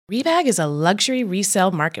Rebag is a luxury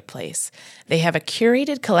resale marketplace. They have a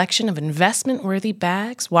curated collection of investment-worthy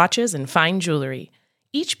bags, watches, and fine jewelry.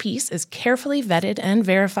 Each piece is carefully vetted and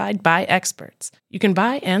verified by experts. You can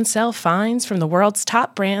buy and sell finds from the world's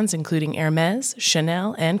top brands, including Hermes,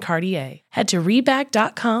 Chanel, and Cartier. Head to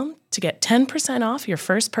Rebag.com to get 10% off your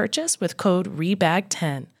first purchase with code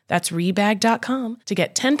REBAG10. That's Rebag.com to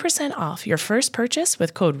get 10% off your first purchase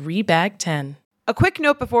with code REBAG10. A quick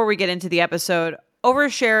note before we get into the episode.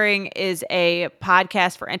 Oversharing is a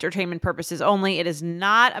podcast for entertainment purposes only. It is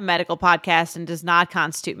not a medical podcast and does not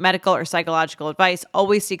constitute medical or psychological advice.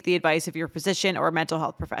 Always seek the advice of your physician or mental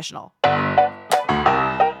health professional.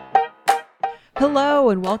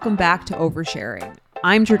 Hello and welcome back to Oversharing.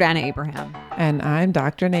 I'm Jordana Abraham. And I'm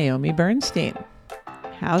Dr. Naomi Bernstein.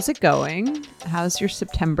 How's it going? How's your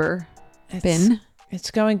September been?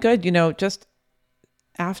 It's going good. You know, just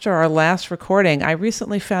after our last recording, I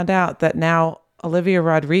recently found out that now Olivia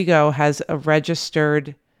Rodrigo has a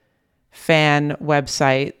registered fan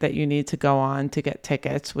website that you need to go on to get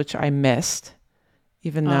tickets, which I missed,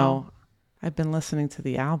 even though I've been listening to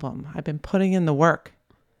the album. I've been putting in the work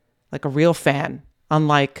like a real fan,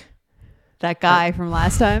 unlike that guy from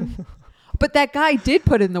last time. But that guy did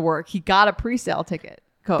put in the work. He got a pre-sale ticket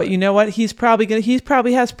code. But you know what? He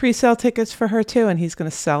probably has pre-sale tickets for her too, and he's going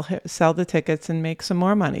to sell the tickets and make some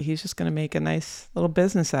more money. He's just going to make a nice little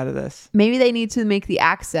business out of this. Maybe they need to make the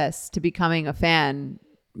access to becoming a fan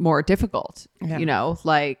more difficult. Yeah. You know,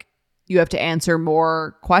 like you have to answer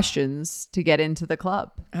more questions to get into the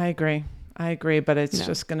club. I agree, but it's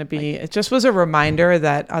just going to be, it just was a reminder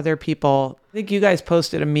that other people, I think you guys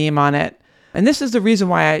posted a meme on it. And this is the reason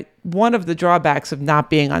why one of the drawbacks of not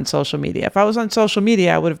being on social media. If I was on social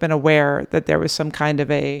media, I would have been aware that there was some kind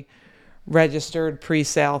of a registered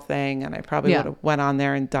pre-sale thing, and I probably would have went on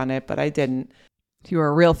there and done it, but I didn't. You were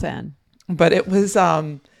a real fan. But it was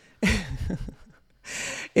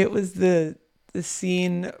it was the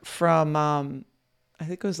scene from I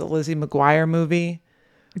think it was the Lizzie McGuire movie.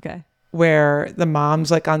 Okay. Where the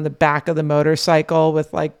mom's like on the back of the motorcycle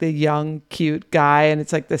with like the young, cute guy. And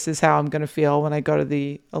it's like, this is how I'm going to feel when I go to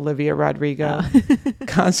the Olivia Rodrigo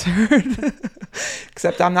concert.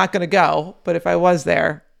 Except I'm not going to go. But if I was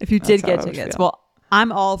there. If you did get tickets. Well,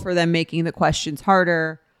 I'm all for them making the questions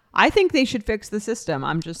harder. I think they should fix the system.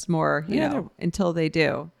 I'm just more, you know, until they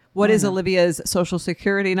do. What is Olivia's social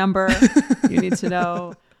security number? You need to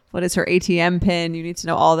know. What is her ATM pin? You need to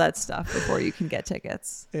know all that stuff before you can get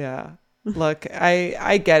tickets. Yeah. Look,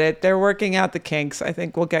 I get it. They're working out the kinks. I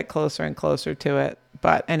think we'll get closer and closer to it.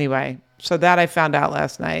 But anyway, so that I found out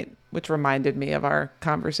last night, which reminded me of our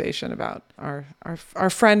conversation about our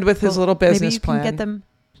friend with his little business plan.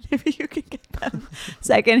 Maybe you can get them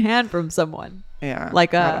secondhand from someone. Yeah.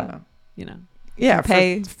 Like yeah,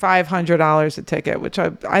 pay for $500 a ticket, which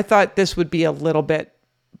I thought this would be a little bit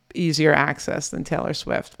easier access than Taylor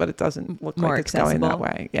Swift, but it doesn't look more like it's accessible. going that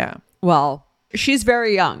way. Yeah. Well, she's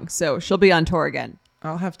very young, so she'll be on tour again.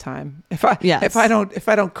 I'll have time if I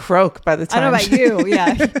don't croak by the time. I don't know about you.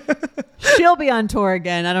 Yeah, she'll be on tour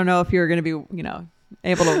again. I don't know if you're going to be,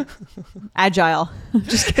 able to agile. I'm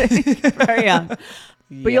just kidding. Very young,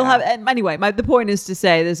 but you'll have. And anyway, the point is to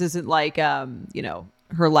say this isn't like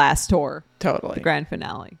her last tour. Totally. The grand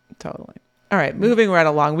finale. Totally. All right, moving right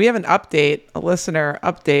along. We have an update, a listener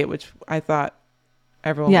update, which I thought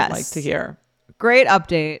everyone would like to hear. Great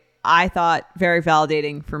update. I thought very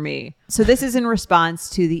validating for me. So this is in response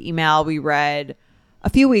to the email we read a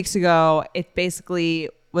few weeks ago. It basically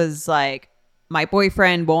was like, my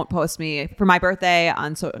boyfriend won't post me for my birthday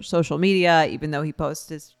on social media, even though he posts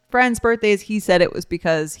his friends' birthdays. He said it was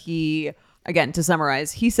because again, to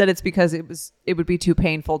summarize, he said it's because it would be too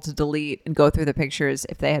painful to delete and go through the pictures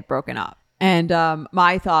if they had broken up. And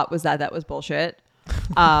my thought was that was bullshit.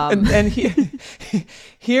 And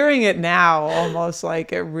hearing it now, almost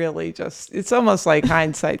like it's almost like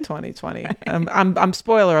hindsight 2020. I'm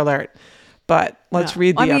spoiler alert, but let's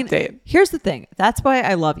read the update. Here's the thing. That's why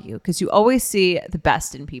I love you, because you always see the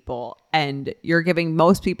best in people and you're giving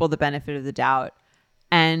most people the benefit of the doubt.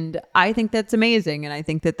 And I think that's amazing. And I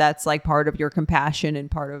think that that's like part of your compassion and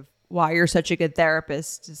part of why you're such a good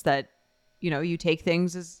therapist is that, you take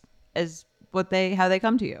things as how they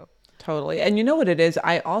come to you. Totally. And you know what it is?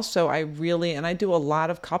 I do a lot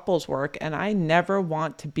of couples work, and I never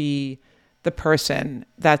want to be the person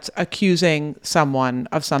that's accusing someone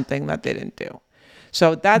of something that they didn't do.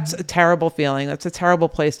 So that's a terrible feeling. That's a terrible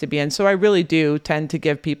place to be in. So I really do tend to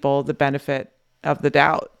give people the benefit of the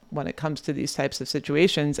doubt when it comes to these types of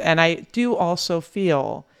situations. And I do also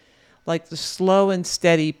feel like the slow and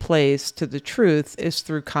steady place to the truth is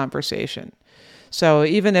through conversation. So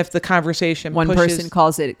even if the conversation One pushes, person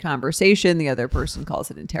calls it conversation, the other person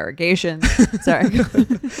calls it interrogation. Sorry.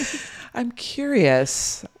 I'm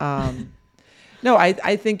curious. No,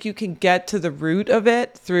 I think you can get to the root of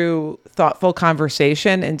it through thoughtful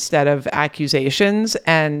conversation instead of accusations.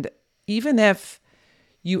 And even if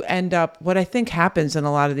you end up, what I think happens in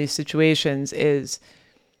a lot of these situations is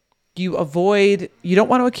you don't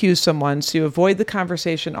want to accuse someone, so you avoid the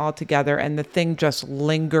conversation altogether, and the thing just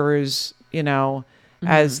lingers,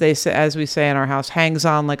 as we say in our house, hangs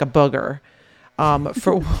on like a booger,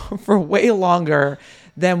 for way longer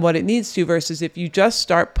than what it needs to, versus if you just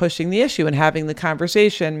start pushing the issue and having the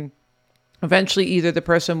conversation, eventually either the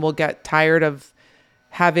person will get tired of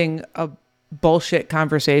having a bullshit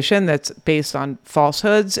conversation that's based on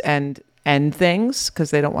falsehoods and end things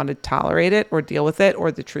because they don't want to tolerate it or deal with it,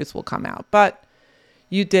 or the truth will come out. But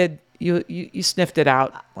you sniffed it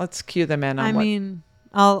out. Let's cue them in on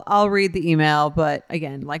I'll read the email, but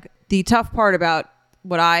again, like the tough part about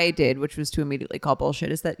what I did, which was to immediately call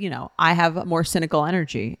bullshit, is that, I have a more cynical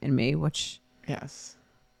energy in me, which, yes,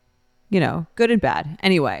 good and bad.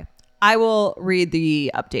 Anyway, I will read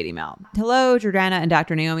the update email. Hello, Jordana and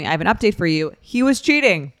Dr. Naomi. I have an update for you. He was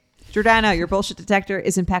cheating. Jordana, your bullshit detector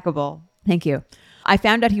is impeccable. Thank you. I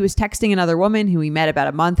found out he was texting another woman who he met about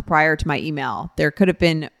a month prior to my email. There could have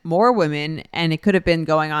been more women, and it could have been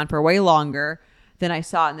going on for way longer than I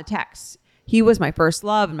saw in the text. He was my first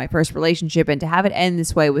love and my first relationship, and to have it end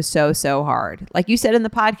this way was so, so hard. Like you said in the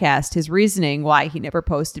podcast, his reasoning why he never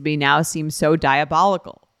posted me now seems so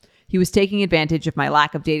diabolical. He was taking advantage of my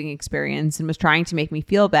lack of dating experience and was trying to make me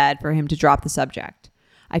feel bad for him to drop the subject.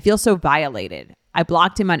 I feel so violated. I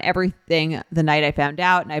blocked him on everything the night I found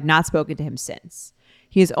out, and I have not spoken to him since.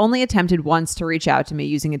 He has only attempted once to reach out to me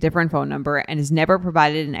using a different phone number and has never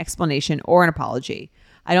provided an explanation or an apology.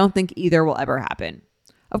 I don't think either will ever happen.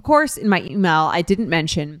 Of course, in my email, I didn't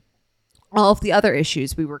mention all of the other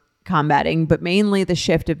issues we were combating, but mainly the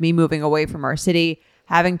shift of me moving away from our city,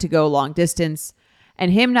 having to go long distance,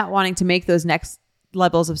 and him not wanting to make those next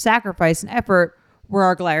levels of sacrifice and effort were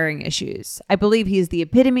our glaring issues. I believe he is the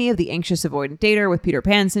epitome of the anxious avoidant dater with Peter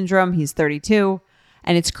Pan syndrome. He's 32.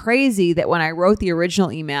 And it's crazy that when I wrote the original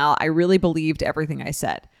email, I really believed everything I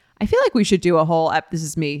said. I feel like we should do a whole this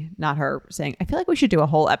is me, not her, saying, I feel like we should do a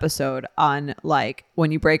whole episode on like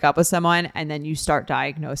when you break up with someone and then you start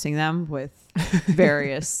diagnosing them with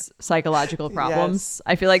various psychological problems. Yes.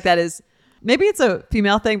 I feel like that is, maybe it's a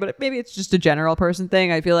female thing, but maybe it's just a general person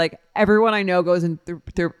thing. I feel like everyone I know goes in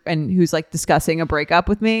through and who's like discussing a breakup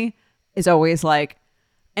with me is always like,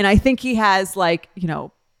 and I think he has like,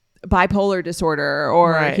 bipolar disorder,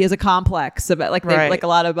 or right. he has a complex about like right. like a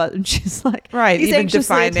lot of, and she's like, right, he's even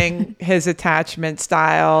defining his attachment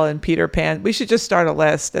style and Peter Pan. We should just start a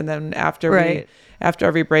list, and then after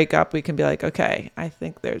every breakup, we can be like, okay, I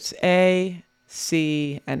think there's A,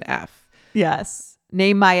 C, and F. Yes.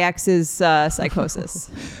 Name my ex's psychosis.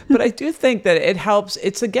 But I do think that it helps.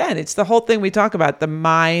 It's the whole thing we talk about, the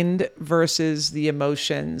mind versus the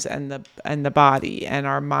emotions and the body. And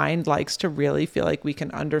our mind likes to really feel like we can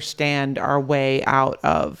understand our way out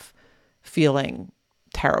of feeling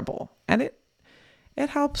terrible. And it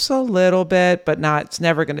helps a little bit, but it's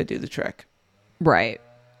never going to do the trick. Right.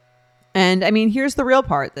 And I mean, here's the real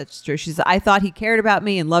part that's true. She said, I thought he cared about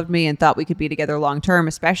me and loved me and thought we could be together long term,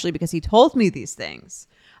 especially because he told me these things.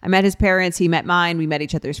 I met his parents, he met mine, we met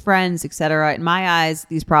each other's friends, etc. In my eyes,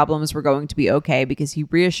 these problems were going to be okay because he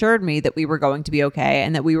reassured me that we were going to be okay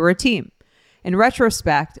and that we were a team. In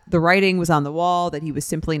retrospect, the writing was on the wall that he was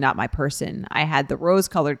simply not my person. I had the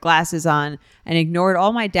rose-colored glasses on and ignored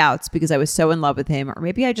all my doubts because I was so in love with him, or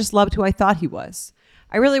maybe I just loved who I thought he was.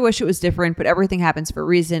 I really wish it was different, but everything happens for a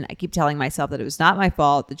reason. I keep telling myself that it was not my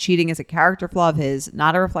fault. The cheating is a character flaw of his,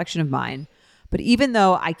 not a reflection of mine. But even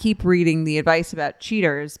though I keep reading the advice about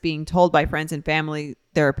cheaters, being told by friends and family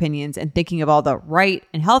their opinions, and thinking of all the right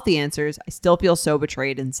and healthy answers, I still feel so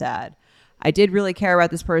betrayed and sad. I did really care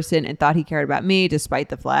about this person and thought he cared about me despite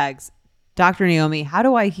the flags. Dr. Naomi, how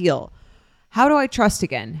do I heal? How do I trust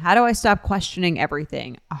again? How do I stop questioning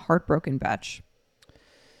everything? A heartbroken bitch.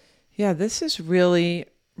 Yeah, this is really,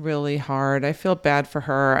 really hard. I feel bad for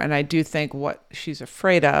her. And I do think what she's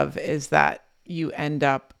afraid of is that you end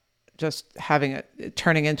up just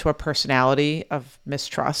turning into a personality of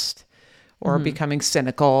mistrust or becoming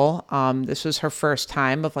cynical. This was her first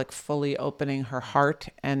time of like fully opening her heart.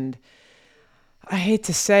 And I hate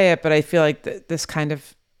to say it, but I feel like this kind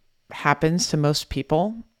of happens to most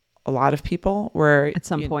people. A lot of people where at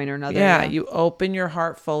some point or another. Yeah, you open your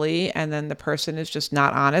heart fully and then the person is just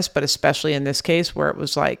not honest, but especially in this case where it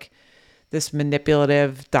was like this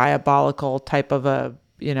manipulative, diabolical type of a,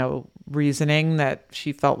 reasoning that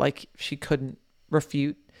she felt like she couldn't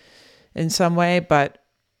refute in some way. But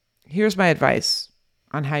here's my advice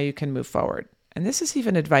on how you can move forward. And this is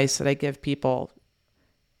even advice that I give people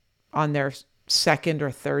on their second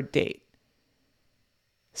or third date.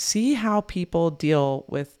 See how people deal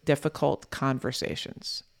with difficult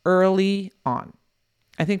conversations early on.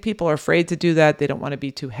 I think people are afraid to do that. They don't want to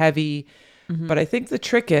be too heavy. But I think the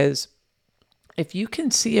trick is, if you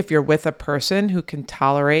can see if you're with a person who can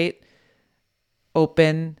tolerate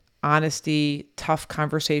open, honesty, tough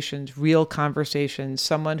conversations, real conversations,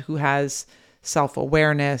 someone who has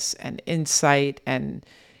self-awareness and insight and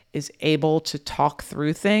is able to talk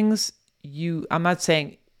through things, I'm not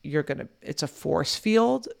saying it's a force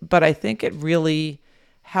field, but I think it really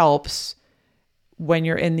helps when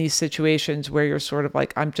you're in these situations where you're sort of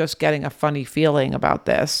like, I'm just getting a funny feeling about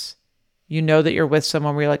this. You know that you're with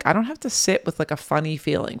someone where you're like, I don't have to sit with like a funny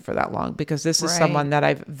feeling for that long, because this is someone that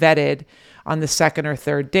I've vetted on the second or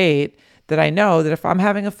third date, that I know that if I'm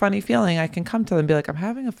having a funny feeling, I can come to them and be like, I'm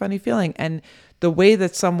having a funny feeling. And the way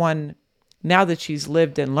that someone, now that she's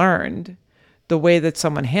lived and learned, the way that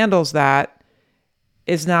someone handles that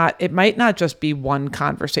is not, it might not just be one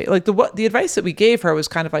conversation. Like the advice that we gave her was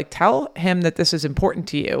kind of like, tell him that this is important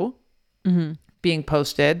to you, being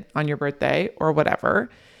posted on your birthday or whatever.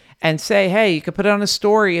 And say, hey, you could put it on a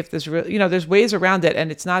story if there's, there's ways around it.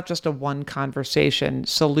 And it's not just a one conversation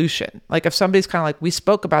solution. Like if somebody's kind of like, we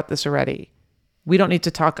spoke about this already. We don't need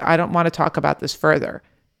to talk. I don't want to talk about this further.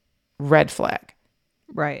 Red flag.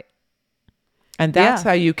 Right. And that's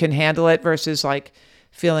how you can handle it versus like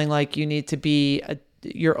feeling like you need to be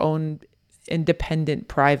your own independent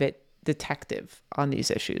private detective on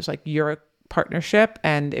these issues. Like you're a partnership.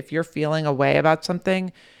 And if you're feeling a way about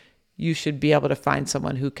something, you should be able to find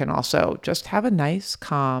someone who can also just have a nice,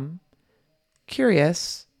 calm,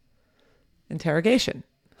 curious interrogation.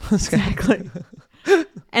 Exactly.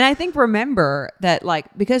 And I think remember that, like,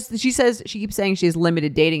 because she keeps saying she has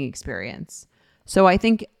limited dating experience. So I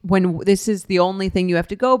think when this is the only thing you have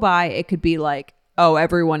to go by, it could be like, oh,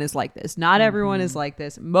 everyone is like this. Not everyone is like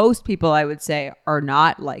this. Most people, I would say, are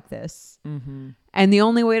not like this. And the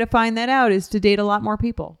only way to find that out is to date a lot more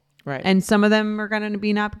people. Right. And some of them are going to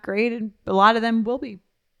be not great, and a lot of them will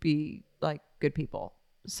be like good people.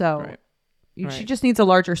 So she just needs a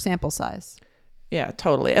larger sample size. Yeah,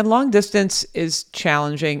 totally. And long distance is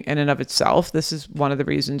challenging in and of itself. This is one of the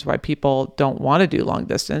reasons why people don't want to do long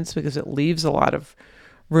distance, because it leaves a lot of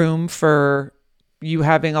room for you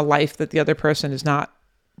having a life that the other person is not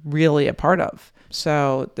really a part of.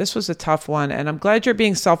 So this was a tough one. And I'm glad you're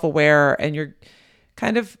being self-aware and you're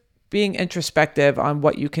kind of being introspective on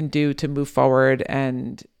what you can do to move forward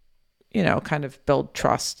and, kind of build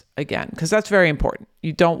trust again, because that's very important.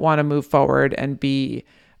 You don't want to move forward and be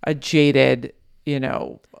a jaded,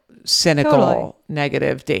 cynical,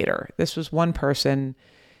 negative dater. This was one person.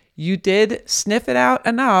 You did sniff it out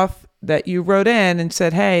enough that you wrote in and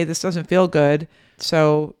said, hey, this doesn't feel good.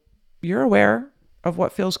 So you're aware of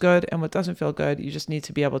what feels good and what doesn't feel good. You just need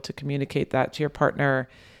to be able to communicate that to your partner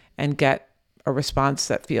and get a response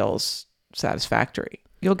that feels satisfactory.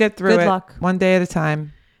 You'll get through it. Good luck. One day at a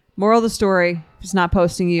time. Moral of the story, he's not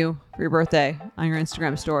posting you for your birthday on your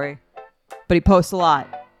Instagram story, but he posts a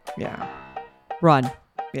lot. Yeah. Run.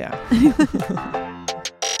 Yeah.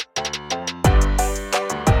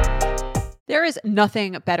 There is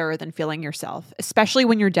nothing better than feeling yourself, especially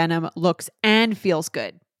when your denim looks and feels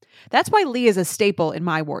good. That's why Lee is a staple in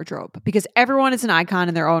my wardrobe, because everyone is an icon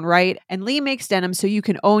in their own right, and Lee makes denim so you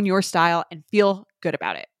can own your style and feel good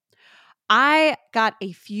about it. I got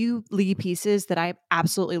a few Lee pieces that I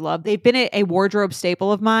absolutely love. They've been a wardrobe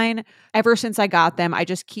staple of mine ever since I got them. I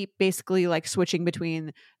just keep basically like switching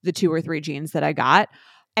between the 2 or 3 jeans that I got.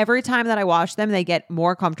 Every time that I wash them, they get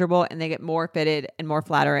more comfortable and they get more fitted and more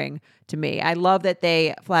flattering to me. I love that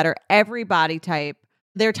they flatter every body type.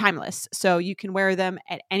 They're timeless, so you can wear them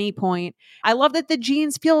at any point. I love that the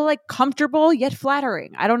jeans feel like comfortable yet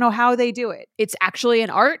flattering. I don't know how they do it. It's actually an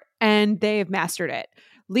art, and they've mastered it.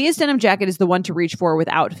 Leah's denim jacket is the one to reach for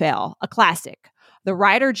without fail, a classic. The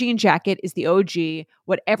Rider jean jacket is the OG,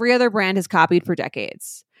 what every other brand has copied for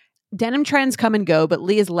decades. Denim trends come and go, but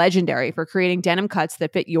Lee is legendary for creating denim cuts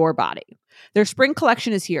that fit your body. Their spring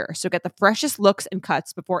collection is here, so get the freshest looks and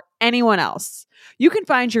cuts before anyone else. You can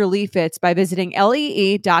find your Lee fits by visiting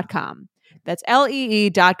lee.com. That's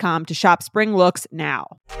lee.com to shop spring looks now.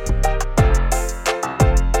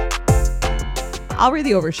 I'll read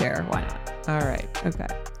the overshare. Why not? All right. Okay.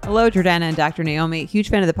 Hello, Jordana and Dr. Naomi. Huge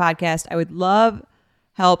fan of the podcast. I would love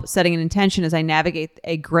help setting an intention as I navigate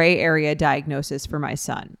a gray area diagnosis for my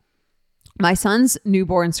son. My son's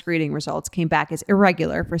newborn screening results came back as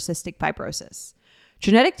irregular for cystic fibrosis.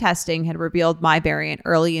 Genetic testing had revealed my variant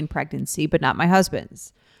early in pregnancy, but not my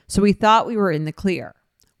husband's. So we thought we were in the clear.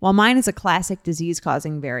 While mine is a classic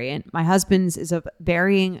disease-causing variant, my husband's is of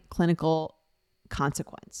varying clinical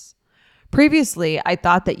consequence. Previously, I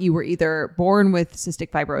thought that you were either born with cystic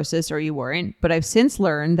fibrosis or you weren't, but I've since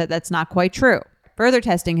learned that that's not quite true. Further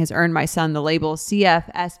testing has earned my son the label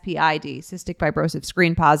CFSPID, cystic fibrosis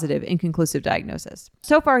screen positive, inconclusive diagnosis.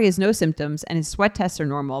 So far, he has no symptoms and his sweat tests are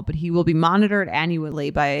normal, but he will be monitored annually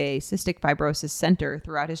by a cystic fibrosis center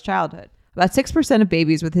throughout his childhood. About 6% of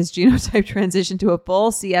babies with his genotype transition to a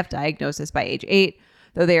full CF diagnosis by age 8,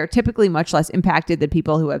 though they are typically much less impacted than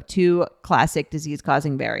people who have two classic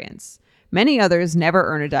disease-causing variants. Many others never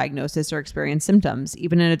earn a diagnosis or experience symptoms,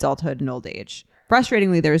 even in adulthood and old age.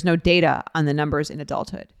 Frustratingly, there is no data on the numbers in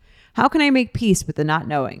adulthood. How can I make peace with the not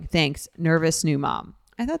knowing? Thanks, nervous new mom.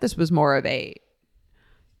 I thought this was more of a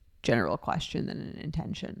general question than an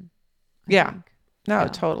intention. Yeah. No,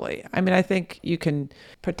 totally. I mean, I think you can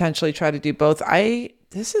potentially try to do both.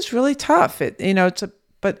 This is really tough.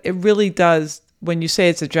 But it really does, when you say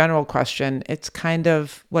it's a general question, it's kind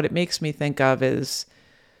of what it makes me think of is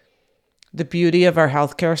the beauty of our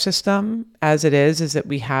healthcare system as it is that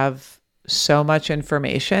we have so much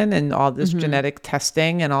information and all this genetic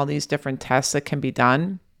testing and all these different tests that can be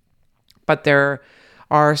done. But there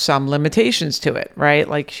are some limitations to it, right?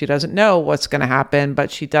 Like she doesn't know what's going to happen,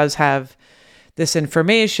 but she does have this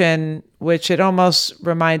information, which it almost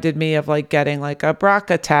reminded me of like getting like a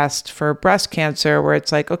BRCA test for breast cancer, where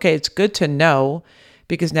it's like, okay, it's good to know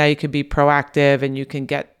because now you can be proactive and you can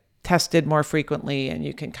get tested more frequently and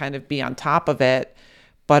you can kind of be on top of it.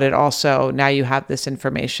 But it also, now you have this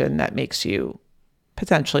information that makes you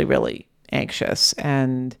potentially really anxious.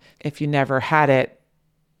 And if you never had it,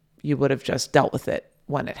 you would have just dealt with it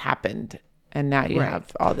when it happened. And now you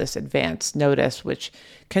have all this advanced notice, which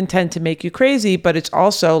can tend to make you crazy. But it's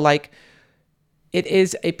also like, it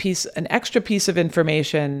is an extra piece of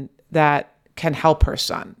information that can help her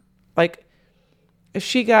son. Like if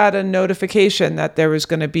she got a notification that there was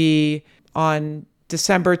going to be on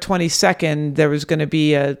December 22nd, there was going to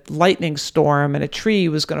be a lightning storm and a tree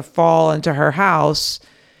was going to fall into her house,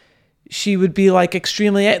 she would be like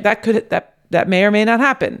extremely, that may or may not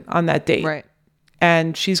happen on that date. Right.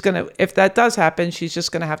 And if that does happen, she's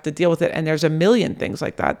just going to have to deal with it. And there's a million things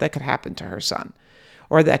like that could happen to her son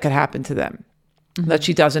or that could happen to them that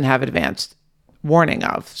she doesn't have advanced warning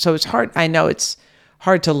of. So it's hard. I know it's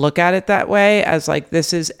hard to look at it that way as like,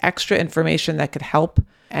 this is extra information that could help.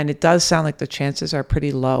 And it does sound like the chances are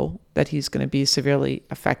pretty low that he's going to be severely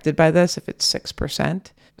affected by this if it's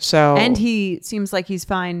 6%. So, and he seems like he's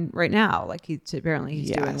fine right now. Like he's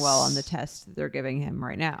doing well on the test that they're giving him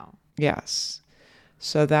right now. Yes.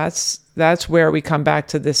 So that's where we come back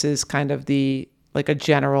to, this is kind of like a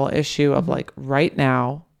general issue of like, right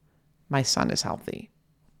now, my son is healthy.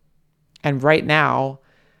 And right now,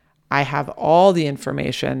 I have all the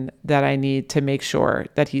information that I need to make sure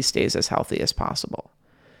that he stays as healthy as possible.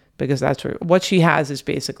 Because that's what she has is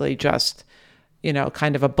basically just,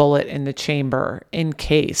 kind of a bullet in the chamber in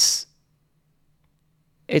case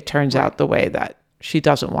it turns out the way that she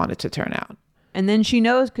doesn't want it to turn out. And then she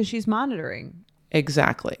knows because she's monitoring.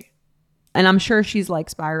 Exactly. And I'm sure she's like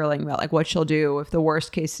spiraling about like what she'll do if the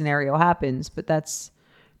worst case scenario happens, but that's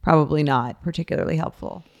probably not particularly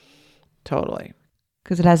helpful. Totally.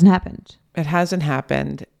 Because it hasn't happened. It hasn't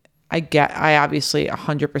happened. I obviously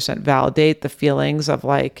 100% validate the feelings of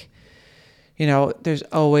like, there's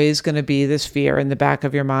always going to be this fear in the back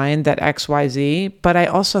of your mind that XYZ. But I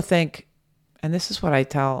also think, and this is what I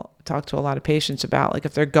talk to a lot of patients about, like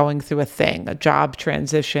if they're going through a job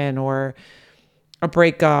transition or a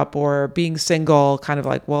breakup or being single, kind of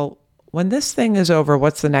like, well, when this thing is over,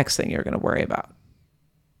 what's the next thing you're going to worry about?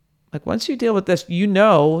 Like once you deal with this, you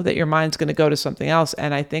know that your mind's going to go to something else.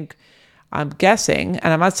 And I think, I'm guessing,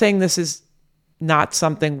 and I'm not saying this is not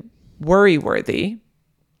something worry-worthy,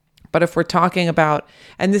 but if we're talking about,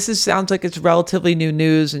 and sounds like it's relatively new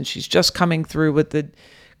news and she's just coming through with the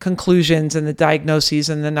conclusions and the diagnoses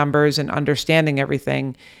and the numbers and understanding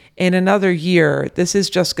everything, in another year, this is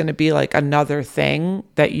just going to be like another thing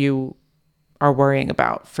that you are worrying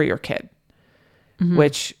about for your kid,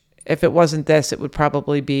 which if it wasn't this, it would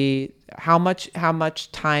probably be how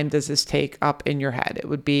much time does this take up in your head? It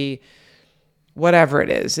would be whatever it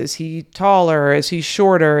is. Is he taller? Is he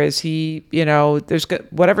shorter? Is he, there's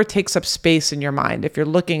whatever takes up space in your mind. If you're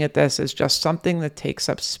looking at this as just something that takes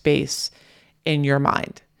up space in your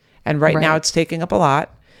mind. And right now it's taking up a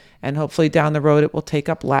lot, and hopefully down the road it will take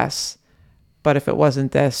up less. But if it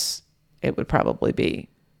wasn't this, it would probably be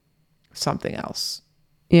something else.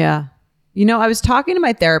 Yeah. You know, I was talking to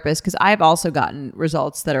my therapist because I've also gotten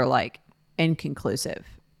results that are like inconclusive,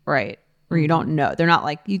 right? Where you don't know. They're not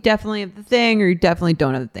like, you definitely have the thing or you definitely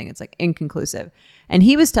don't have the thing. It's like inconclusive. And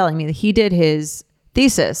he was telling me that he did his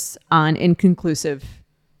thesis on inconclusive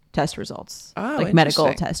test results, like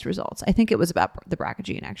medical test results. I think it was about the BRCA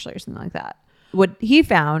gene actually or something like that. What he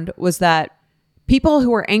found was that people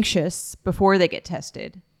who are anxious before they get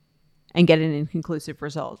tested and get an inconclusive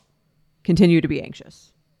result continue to be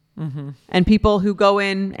anxious. And people who go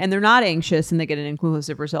in and they're not anxious and they get an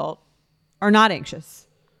inconclusive result are not anxious.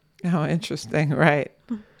 Oh, interesting. Right.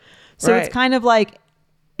 So it's kind of like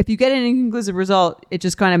if you get an inconclusive result, it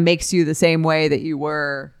just kind of makes you the same way that you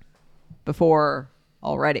were before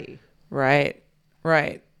already. Right.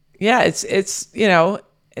 Right. Yeah. It's, you know,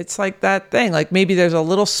 it's like that thing. Like maybe there's a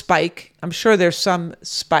little spike. I'm sure there's some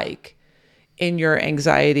spike in your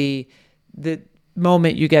anxiety the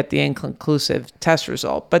moment you get the inconclusive test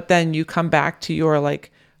result, but then you come back to your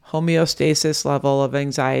like homeostasis level of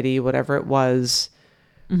anxiety, whatever it was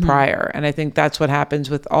prior. And I think that's what happens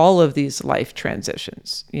with all of these life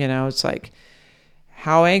transitions. You know, it's like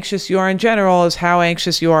how anxious you are in general is how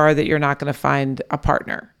anxious you are that you're not going to find a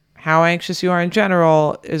partner. How anxious you are in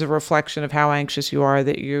general is a reflection of how anxious you are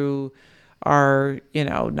that you are, you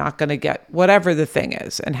know, not going to get whatever the thing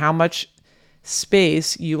is, and how much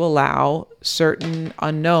space you allow certain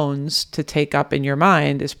unknowns to take up in your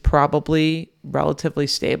mind is probably relatively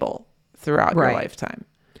stable throughout your lifetime.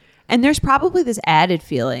 And there's probably this added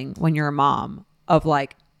feeling when you're a mom of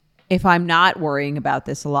like, if I'm not worrying about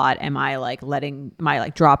this a lot, am I like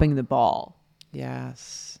dropping the ball?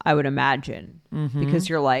 Yes. I would imagine. Because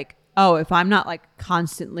you're like, oh, if I'm not like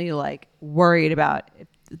constantly like worried about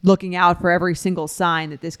looking out for every single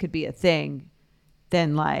sign that this could be a thing,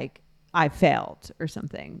 then like I failed or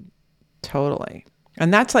something. Totally.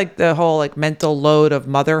 And that's like the whole like mental load of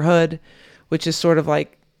motherhood, which is sort of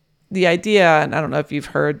like the idea. And I don't know if you've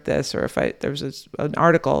heard this or if there was an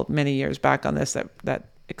article many years back on this that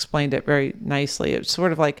explained it very nicely. It's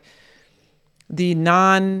sort of like the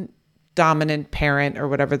non-dominant parent or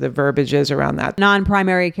whatever the verbiage is around that.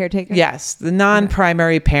 Non-primary caretaker? Yes. The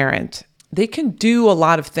non-primary parent. They can do a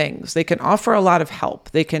lot of things. They can offer a lot of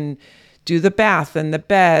help. They can do the bath and the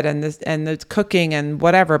bed and the cooking and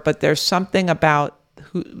whatever, but there's something about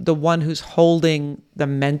the one who's holding the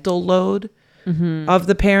mental load of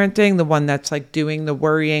the parenting, the one that's like doing the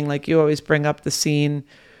worrying. Like you always bring up the scene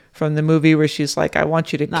from the movie where she's like, I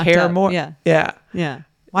want you to care more. Yeah. Yeah. Yeah.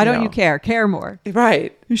 Why don't you care? Care more.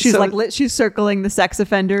 Right. She's she's circling the sex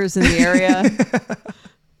offenders in the area.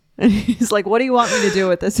 And he's like, what do you want me to do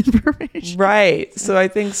with this information? Right. So I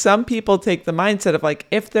think some people take the mindset of like,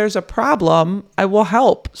 if there's a problem, I will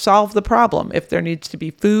help solve the problem. If there needs to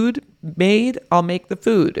be food made, I'll make the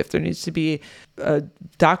food. If there needs to be a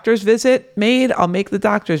doctor's visit made, I'll make the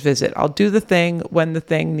doctor's visit. I'll do the thing when the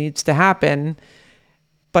thing needs to happen.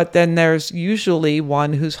 But then there's usually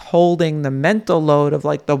one who's holding the mental load of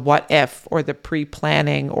like the what if or the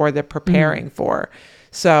pre-planning or the preparing for.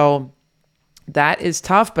 So that is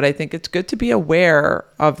tough, but I think it's good to be aware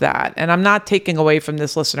of that. And I'm not taking away from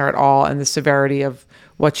this listener at all and the severity of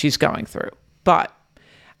what she's going through. But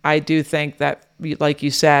I do think that, like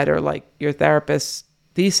you said, or like your therapist's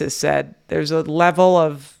thesis said, there's a level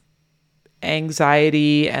of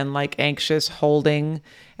anxiety and like anxious holding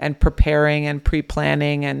and preparing and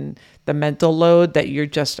pre-planning and the mental load that you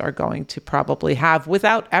just are going to probably have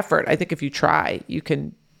without effort. I think if you try, you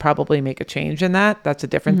can probably make a change in that. That's a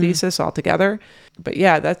different thesis altogether. But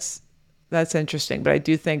yeah, that's interesting. But I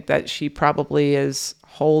do think that she probably is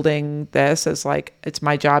holding this as like, it's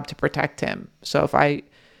my job to protect him. So if I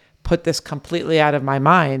put this completely out of my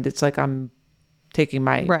mind, it's like I'm taking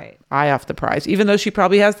my eye off the prize, even though she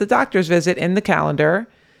probably has the doctor's visit in the calendar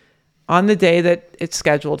on the day that it's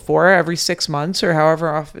scheduled for every 6 months or however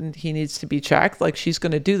often he needs to be checked. Like she's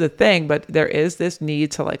going to do the thing, but there is this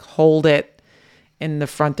need to like hold it in the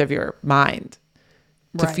front of your mind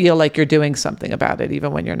to feel like you're doing something about it,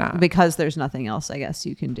 even when you're not. Because there's nothing else, I guess,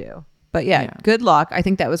 you can do. But yeah, good luck. I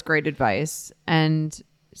think that was great advice. And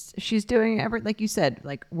she's doing like you said,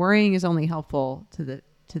 like worrying is only helpful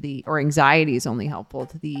or anxiety is only helpful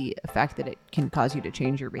to the effect that it can cause you to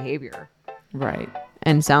change your behavior. Right.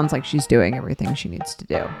 And sounds like she's doing everything she needs to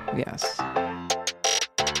do. Yes.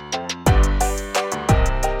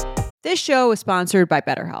 This show is sponsored by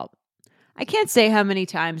BetterHelp. I can't say how many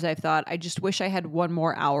times I've thought, I just wish I had one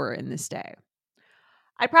more hour in this day.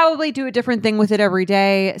 I'd probably do a different thing with it every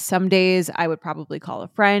day. Some days I would probably call a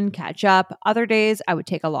friend, catch up. Other days I would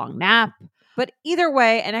take a long nap. But either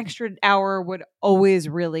way, an extra hour would always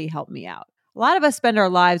really help me out. A lot of us spend our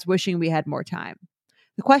lives wishing we had more time.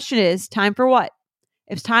 The question is, time for what?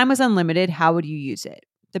 If time was unlimited, how would you use it?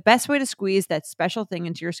 The best way to squeeze that special thing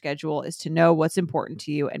into your schedule is to know what's important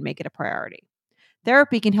to you and make it a priority.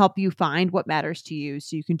 Therapy can help you find what matters to you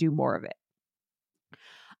so you can do more of it.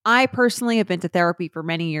 I personally have been to therapy for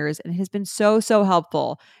many years, and it has been so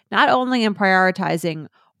helpful, not only in prioritizing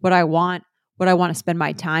what I want to spend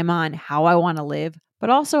my time on, how I want to live, but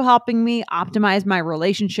also helping me optimize my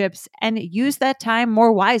relationships and use that time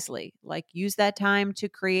more wisely, like use that time to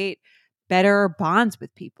create better bonds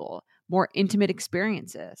with people, more intimate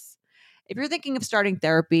experiences. If you're thinking of starting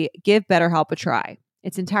therapy, give BetterHelp a try.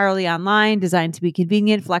 It's entirely online, designed to be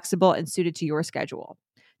convenient, flexible, and suited to your schedule.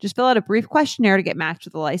 Just fill out a brief questionnaire to get matched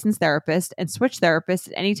with a licensed therapist and switch therapists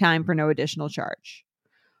at any time for no additional charge.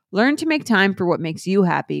 Learn to make time for what makes you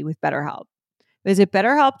happy with BetterHelp. Visit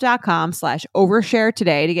BetterHelp.com/overshare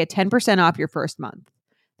today to get 10% off your first month.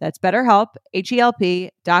 That's BetterHelp,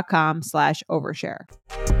 HELP.com/overshare.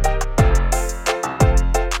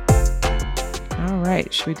 All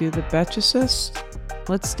right. Should we do the Betchassist?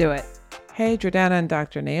 Let's do it. Hey, Jordana and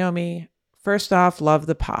Dr. Naomi. First off, love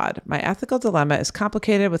the pod. My ethical dilemma is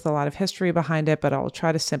complicated with a lot of history behind it, but I will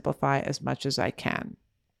try to simplify as much as I can.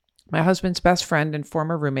 My husband's best friend and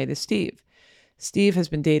former roommate is Steve. Steve has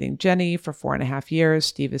been dating Jenny for 4.5 years.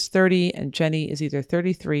 Steve is 30 and Jenny is either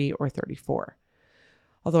 33 or 34.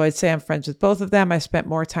 Although I'd say I'm friends with both of them, I spent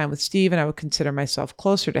more time with Steve and I would consider myself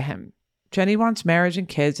closer to him. Jenny wants marriage and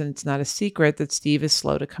kids, and it's not a secret that Steve is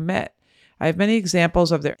slow to commit. I have many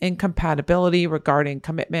examples of their incompatibility regarding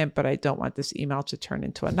commitment, but I don't want this email to turn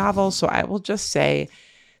into a novel, so I will just say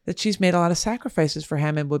that she's made a lot of sacrifices for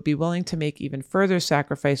him and would be willing to make even further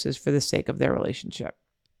sacrifices for the sake of their relationship.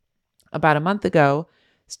 About a month ago,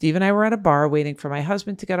 Steve and I were at a bar waiting for my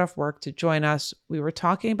husband to get off work to join us. We were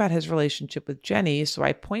talking about his relationship with Jenny, so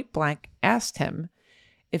I point blank asked him,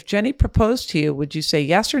 if Jenny proposed to you, would you say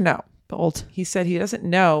yes or no? Bold. He said he doesn't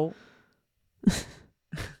know.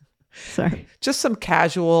 Sorry. Just some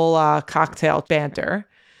casual cocktail banter.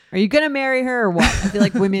 Are you going to marry her or what? I feel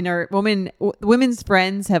like women's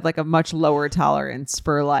friends have like a much lower tolerance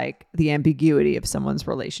for like the ambiguity of someone's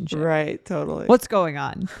relationship. Right, totally. What's going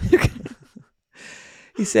on?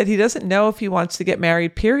 He said he doesn't know if he wants to get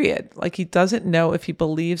married, period. Like he doesn't know if he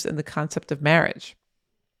believes in the concept of marriage.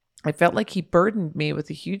 I felt like he burdened me with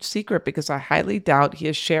a huge secret because I highly doubt he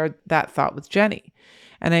has shared that thought with Jenny.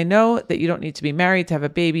 And I know that you don't need to be married to have a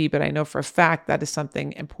baby, but I know for a fact that is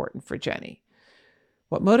something important for Jenny.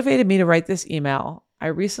 What motivated me to write this email, I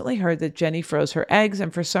recently heard that Jenny froze her eggs,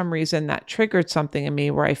 and for some reason that triggered something in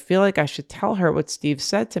me where I feel like I should tell her what Steve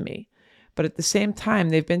said to me. But at the same time,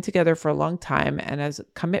 they've been together for a long time, and as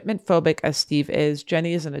commitment phobic as Steve is,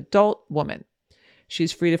 Jenny is an adult woman.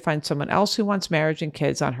 She's free to find someone else who wants marriage and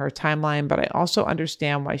kids on her timeline, but I also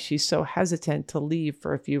understand why she's so hesitant to leave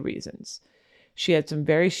for a few reasons. She had some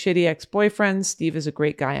very shitty ex-boyfriends. Steve is a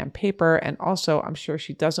great guy on paper, and also I'm sure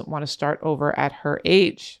she doesn't want to start over at her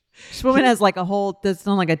age. This woman has like that's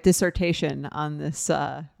not like a dissertation on this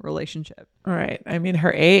relationship. All right. I mean,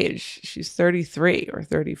 her age, she's 33 or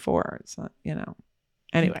 34. It's not,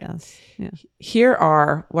 Anyway, yeah. Here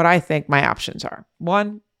are what I think my options are.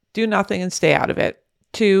 1, do nothing and stay out of it.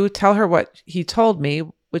 2, tell her what he told me,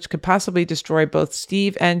 which could possibly destroy both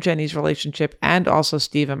Steve and Jenny's relationship and also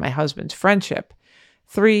Steve and my husband's friendship.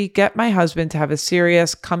 3, get my husband to have a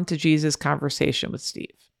serious come to Jesus conversation with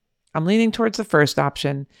Steve. I'm leaning towards the first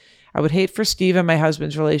option. I would hate for Steve and my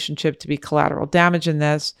husband's relationship to be collateral damage in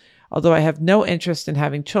this. Although I have no interest in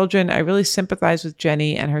having children, I really sympathize with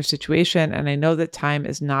Jenny and her situation, and I know that time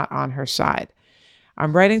is not on her side.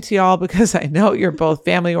 I'm writing to y'all because I know you're both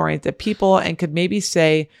family-oriented people and could maybe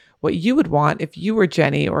say what you would want if you were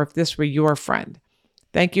Jenny or if this were your friend.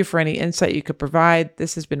 Thank you for any insight you could provide.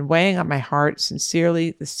 This has been weighing on my heart.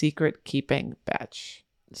 Sincerely, the secret-keeping Betch.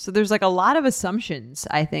 So there's like a lot of assumptions,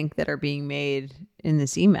 I think, that are being made in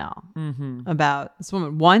this email about this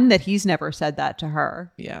woman. One, that he's never said that to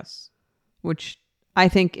her. Yes. Which I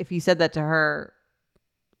think if he said that to her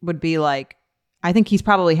would be like, I think he's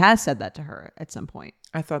probably has said that to her at some point.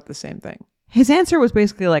 I thought the same thing. His answer was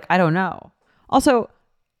basically like, I don't know. Also,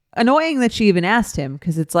 annoying that she even asked him,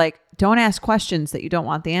 because it's like, don't ask questions that you don't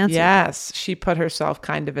want the answer. Yes. She put herself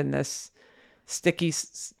kind of in this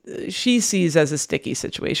she sees as a sticky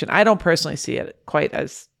situation. I don't personally see it quite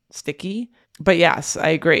as sticky, but yes, I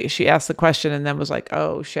agree. She asked the question and then was like,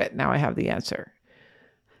 oh shit, now I have the answer.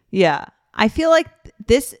 Yeah. I feel like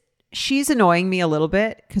she's annoying me a little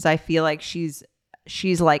bit because I feel like she's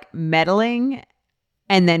like meddling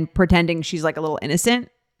and then pretending she's like a little innocent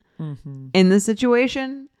in the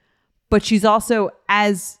situation. But she's also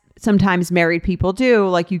as sometimes married people do,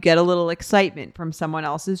 like you get a little excitement from someone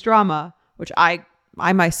else's drama, which I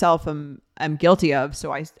myself am guilty of.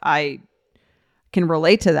 So I can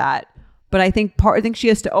relate to that. But I think she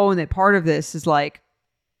has to own that part of this is like,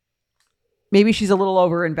 maybe she's a little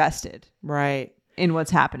over-invested. Right. In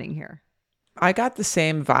what's happening here. I got the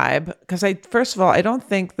same vibe because first of all, I don't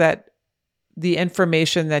think that the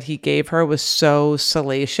information that he gave her was so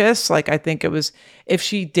salacious. Like, I think it was, if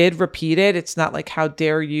she did repeat it, it's not like, how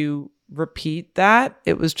dare you repeat that?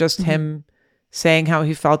 It was just him saying how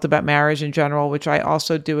he felt about marriage in general, which I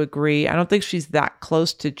also do agree. I don't think she's that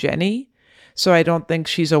close to Jenny. So I don't think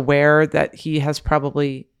she's aware that he has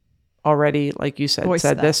probably already, like you said,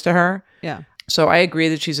 said this to her. Yeah. So I agree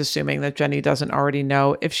that she's assuming that Jenny doesn't already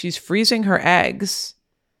know. If she's freezing her eggs,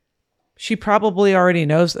 she probably already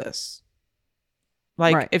knows this.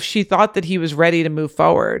 Like, if she thought that he was ready to move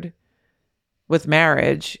forward with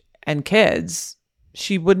marriage and kids,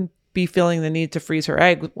 she wouldn't be feeling the need to freeze her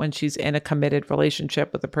egg when she's in a committed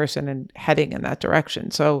relationship with a person and heading in that direction.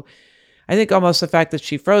 So I think almost the fact that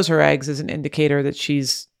she froze her eggs is an indicator that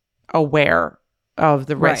she's aware of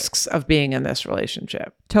the risks of being in this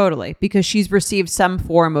relationship. Totally. Because she's received some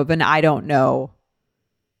form of an I don't know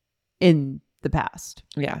in the past.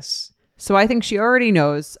 Yes. So I think she already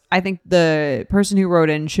knows. I think the person who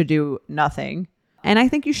wrote in should do nothing. And I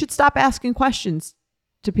think you should stop asking questions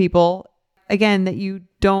to people, again, that you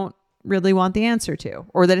don't really want the answer to,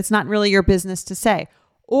 or that it's not really your business to say.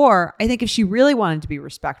 Or I think if she really wanted to be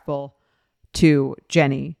respectful to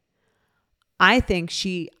Jenny, I think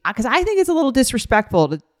because I think it's a little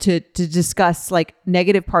disrespectful to discuss like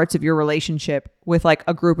negative parts of your relationship with like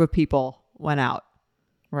a group of people when out.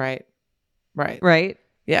 Right.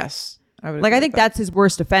 Yes. I think that's his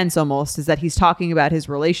worst offense almost, is that he's talking about his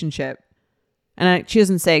relationship. And she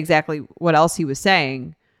doesn't say exactly what else he was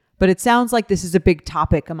saying, but it sounds like this is a big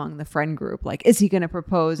topic among the friend group. Like, is he going to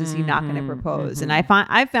propose? Is he not going to propose? And I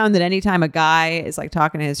found that anytime a guy is like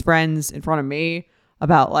talking to his friends in front of me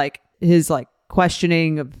about like his like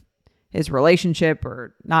questioning of his relationship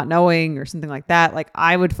or not knowing or something like that, like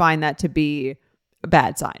I would find that to be a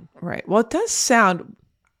bad sign. Right. Well, it does sound,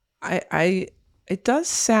 it does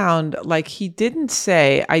sound like he didn't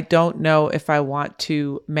say, I don't know if I want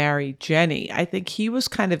to marry Jenny. I think he was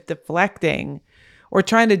kind of deflecting or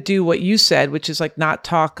trying to do what you said, which is like not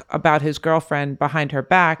talk about his girlfriend behind her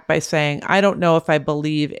back by saying, I don't know if I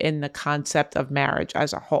believe in the concept of marriage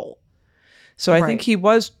as a whole. So I think he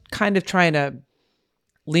was kind of trying to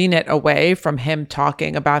lean it away from him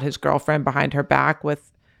talking about his girlfriend behind her back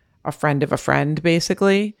with a friend of a friend,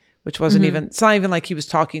 basically. Which wasn't even, it's not even like he was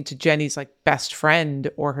talking to Jenny's like best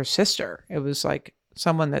friend or her sister. It was like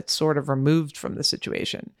someone that's sort of removed from the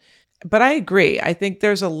situation. But I agree. I think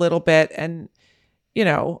there's a little bit, and, you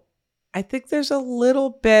know, I think there's a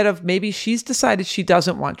little bit of maybe she's decided she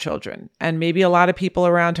doesn't want children. And maybe a lot of people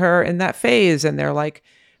around her in that phase, and they're like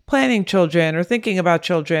planning children or thinking about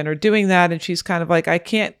children or doing that. And she's kind of like, I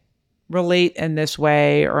can't relate in this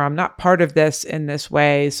way, or I'm not part of this in this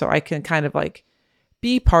way. So I can kind of like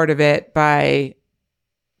be part of it by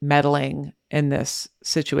meddling in this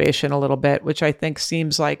situation a little bit, which I think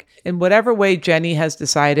seems like in whatever way Jenny has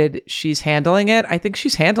decided she's handling it, I think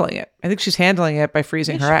she's handling it. I think she's handling it by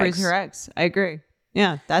freezing her eggs. Freeze her eggs. I agree.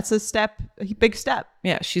 Yeah, that's a big step.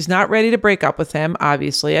 Yeah, she's not ready to break up with him,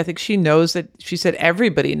 obviously. I think she knows that, she said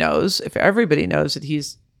everybody knows. If everybody knows that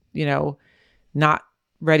he's, you know, not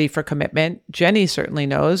ready for commitment, Jenny certainly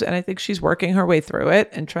knows. And I think she's working her way through it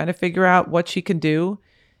and trying to figure out what she can do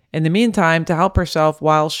in the meantime to help herself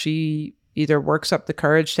while she either works up the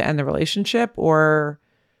courage to end the relationship or,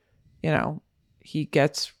 you know, he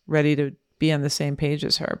gets ready to be on the same page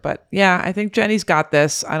as her. But yeah, I think Jenny's got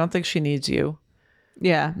this. I don't think she needs you.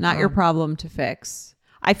 Yeah, not your problem to fix.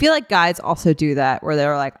 I feel like guys also do that where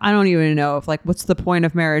they're like, I don't even know if like, what's the point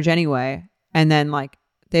of marriage anyway? And then like,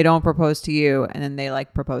 they don't propose to you, and then they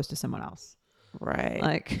like propose to someone else. Right.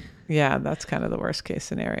 Like, yeah, that's kind of the worst case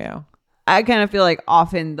scenario. I kind of feel like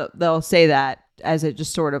often they'll say that as it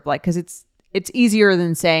just sort of like, because it's easier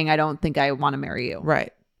than saying, I don't think I want to marry you.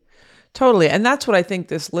 Right. Totally. And that's what I think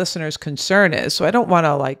this listener's concern is. So I don't want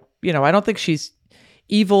to like, you know, I don't think she's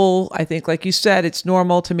evil. I think, like you said, it's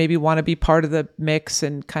normal to maybe want to be part of the mix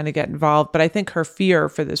and kind of get involved. But I think her fear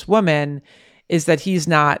for this woman is that he's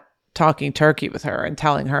not talking turkey with her and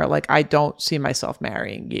telling her like, I don't see myself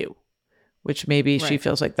marrying you, which maybe she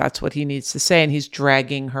feels like that's what he needs to say. And he's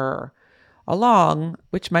dragging her along,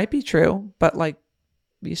 which might be true. But like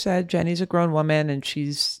you said, Jenny's a grown woman and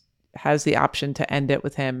has the option to end it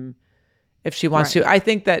with him if she wants to. I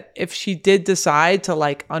think that if she did decide to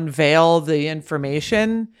like unveil the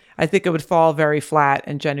information, I think it would fall very flat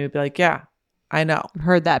and Jenny would be like, yeah, I know. I've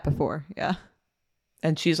heard that before. Yeah.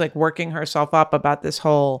 And she's like working herself up about this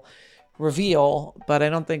whole reveal, but I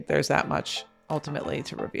don't think there's that much ultimately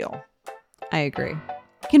to reveal. I agree.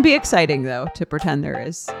 Can be exciting though to pretend there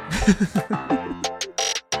is.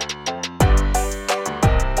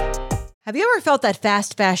 Have you ever felt that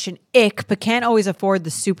fast fashion ick but can't always afford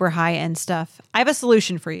the super high-end stuff? I have a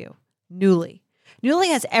solution for you. Nuuly. Nuuly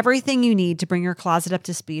has everything you need to bring your closet up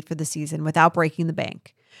to speed for the season without breaking the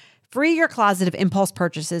bank. Free your closet of impulse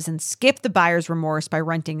purchases and skip the buyer's remorse by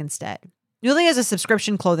renting instead. Nuuly has a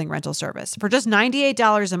subscription clothing rental service. For just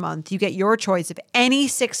 $98 a month, you get your choice of any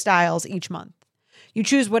 6 styles each month. You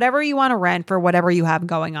choose whatever you want to rent for whatever you have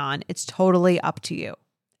going on. It's totally up to you.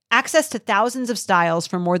 Access to thousands of styles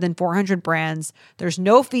from more than 400 brands. There's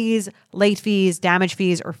no fees, late fees, damage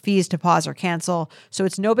fees, or fees to pause or cancel. So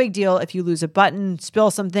it's no big deal if you lose a button,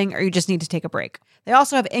 spill something, or you just need to take a break. They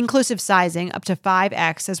also have inclusive sizing up to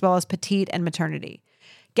 5X, as well as petite and maternity.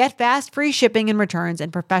 Get fast, free shipping and returns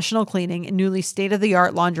and professional cleaning in Nuuly's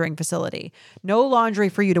state-of-the-art laundering facility. No laundry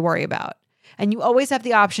for you to worry about. And you always have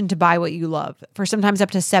the option to buy what you love, for sometimes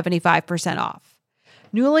up to 75% off.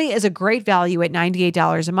 Nuuly is a great value at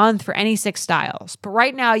 $98 a month for any 6 styles. But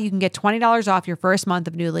right now, you can get $20 off your first month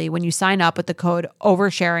of Nuuly when you sign up with the code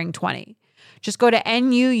OVERSHARING20. Just go to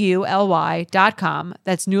NUULY.com,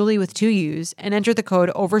 that's Nuuly with 2 U's, and enter the code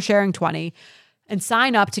OVERSHARING20 and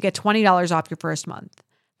sign up to get $20 off your first month.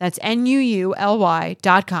 That's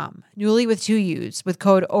NUULY.com, Nuuly with 2 U's, with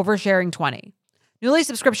code OVERSHARING20. Nuuly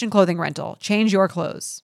subscription clothing rental. Change your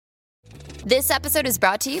clothes. This episode is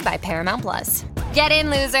brought to you by Paramount Plus. Get in,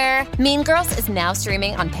 loser! Mean Girls is now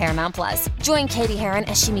streaming on Paramount Plus. Join Katie Heron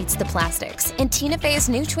as she meets the plastics in Tina Fey's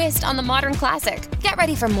new twist on the modern classic. Get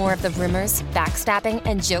ready for more of the rumors, backstabbing,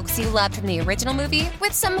 and jokes you loved from the original movie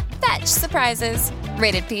with some fetch surprises.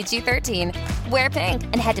 Rated PG-13. Wear pink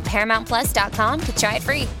and head to ParamountPlus.com to try it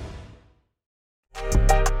free.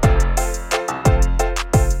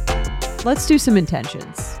 Let's do some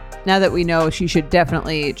intentions. Now that we know she should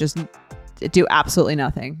definitely just do absolutely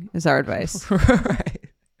nothing is our advice. Right.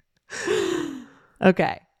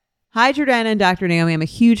 Okay. Hi, Jordana and Dr. Naomi. I'm a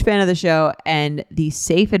huge fan of the show and the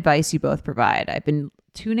safe advice you both provide. I've been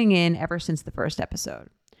tuning in ever since the first episode.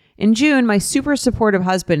 In June, my super supportive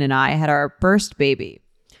husband and I had our first baby.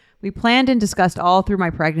 We planned and discussed all through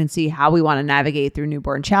my pregnancy how we want to navigate through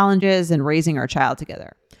newborn challenges and raising our child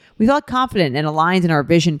together. We felt confident and aligned in our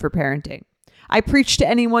vision for parenting. I preached to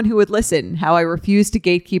anyone who would listen how I refused to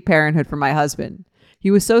gatekeep parenthood for my husband. He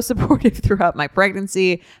was so supportive throughout my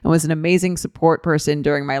pregnancy and was an amazing support person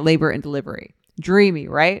during my labor and delivery. Dreamy,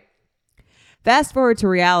 right? Fast forward to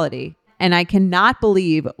reality, and I cannot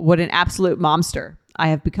believe what an absolute momster I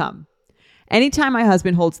have become. Anytime my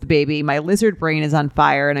husband holds the baby, my lizard brain is on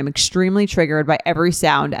fire and I'm extremely triggered by every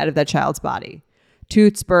sound out of that child's body.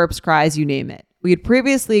 Toots, burps, cries, you name it. We had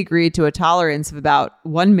previously agreed to a tolerance of about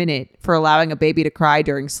 1 minute for allowing a baby to cry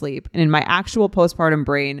during sleep. And in my actual postpartum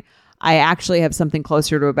brain, I actually have something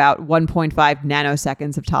closer to about 1.5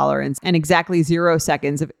 nanoseconds of tolerance and exactly 0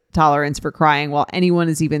 seconds of tolerance for crying while anyone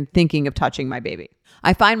is even thinking of touching my baby.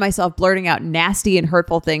 I find myself blurting out nasty and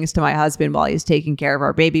hurtful things to my husband while he's taking care of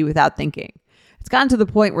our baby without thinking. It's gotten to the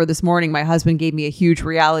point where this morning my husband gave me a huge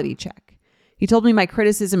reality check. He told me my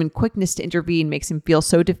criticism and quickness to intervene makes him feel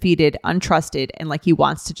so defeated, untrusted, and like he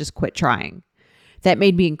wants to just quit trying. That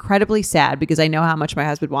made me incredibly sad because I know how much my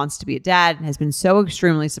husband wants to be a dad and has been so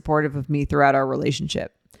extremely supportive of me throughout our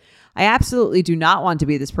relationship. I absolutely do not want to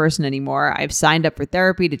be this person anymore. I've signed up for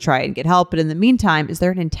therapy to try and get help, but in the meantime, is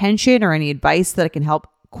there an intention or any advice that can help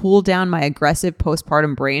cool down my aggressive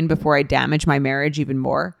postpartum brain before I damage my marriage even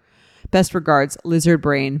more? Best regards, Lizard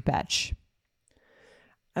Brain Betch.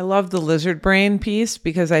 I love the lizard brain piece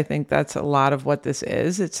because I think that's a lot of what this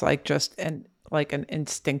is. It's like just an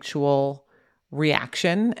instinctual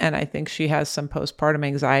reaction. And I think she has some postpartum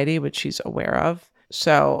anxiety, which she's aware of.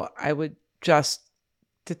 So I would just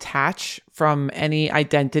detach from any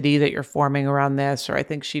identity that you're forming around this. Or I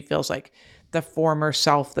think she feels like the former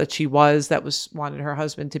self that she was that was wanted her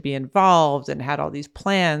husband to be involved and had all these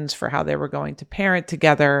plans for how they were going to parent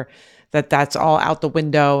together, that's all out the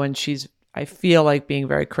window. And I feel like being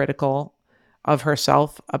very critical of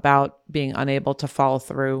herself about being unable to follow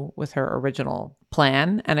through with her original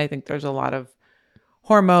plan. And I think there's a lot of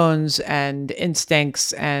hormones and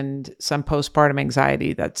instincts and some postpartum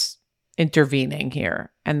anxiety that's intervening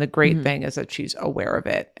here. And the great thing is that she's aware of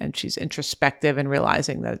it and she's introspective and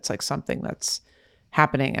realizing that it's like something that's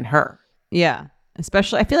happening in her. Yeah.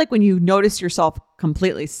 Especially, I feel like when you notice yourself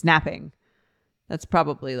completely snapping, That's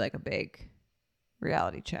probably like a big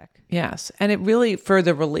reality check. Yes. And it really, for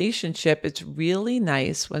the relationship, it's really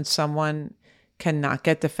nice when someone can not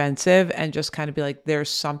get defensive and just kind of be like, there's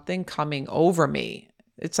something coming over me.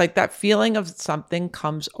 It's like that feeling of something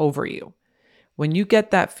comes over you. When you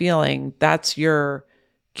get that feeling, that's your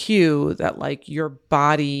cue that like your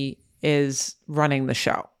body is running the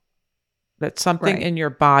show. That something Right. in your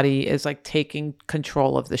body is like taking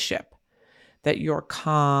control of the ship. That your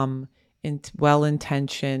calm and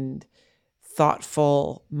well-intentioned,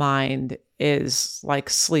 thoughtful mind is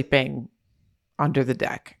like sleeping under the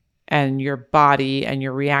deck, and your body and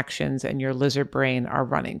your reactions and your lizard brain are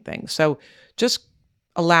running things. So just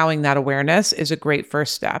allowing that awareness is a great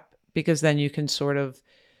first step, because then you can sort of,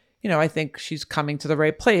 I think she's coming to the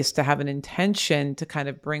right place to have an intention to kind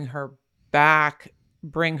of bring her back,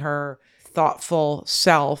 bring her thoughtful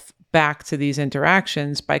self back to these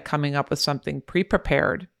interactions by coming up with something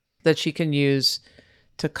pre-prepared that she can use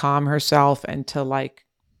to calm herself and to like,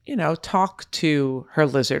 talk to her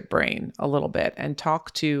lizard brain a little bit and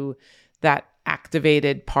talk to that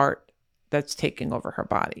activated part that's taking over her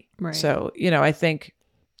body. Right. So, I think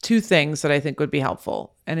two things that I think would be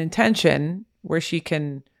helpful: an intention where she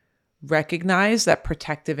can recognize that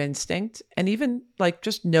protective instinct and even like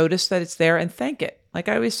just notice that it's there and thank it. Like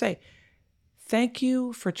I always say, thank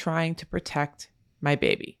you for trying to protect my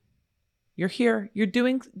baby. You're here.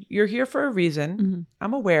 You're here for a reason. Mm-hmm.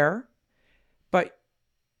 I'm aware, but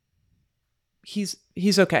he's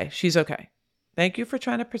okay. She's okay. Thank you for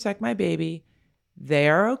trying to protect my baby. They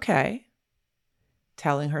are okay.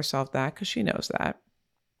 Telling herself that because she knows that.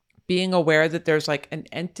 Being aware that there's like an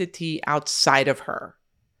entity outside of her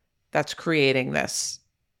that's creating this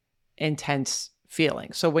intense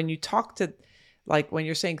feeling. So when you talk to, like when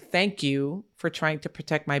you're saying thank you for trying to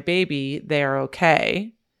protect my baby, they are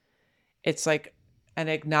okay. It's like an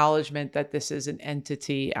acknowledgement that this is an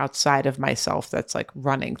entity outside of myself that's like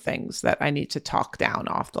running things that I need to talk down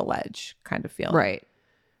off the ledge kind of feeling. Right.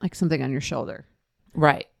 Like something on your shoulder.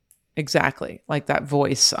 Right. Exactly. Like that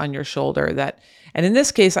voice on your shoulder that, and in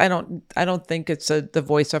this case, I don't think it's the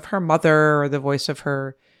voice of her mother or the voice of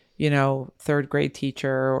her, third grade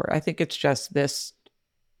teacher, or I think it's just this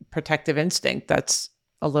protective instinct that's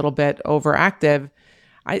a little bit overactive.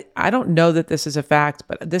 I don't know that this is a fact,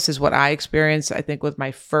 but this is what I experienced, I think, with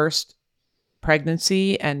my first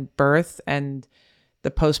pregnancy and birth and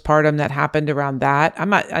the postpartum that happened around that.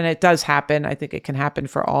 And it does happen. I think it can happen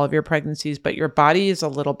for all of your pregnancies, but your body is a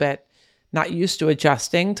little bit not used to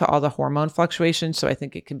adjusting to all the hormone fluctuations. So I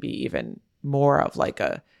think it can be even more of like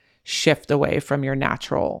a shift away from your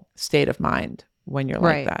natural state of mind when you're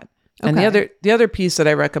Right. like that. And the other piece that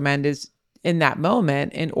I recommend is in that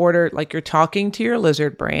moment, in order, like you're talking to your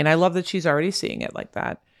lizard brain. I love that she's already seeing it like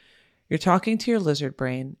that. You're talking to your lizard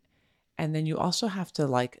brain, and then you also have to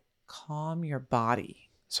like calm your body.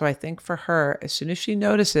 So I think for her, as soon as she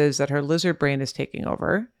notices that her lizard brain is taking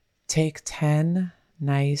over, take 10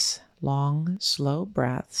 nice, long, slow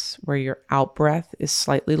breaths where your out breath is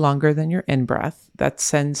slightly longer than your in breath. That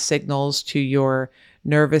sends signals to your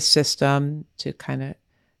nervous system to kind of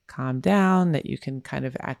calm down, that you can kind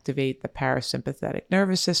of activate the parasympathetic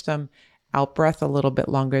nervous system. Out breath a little bit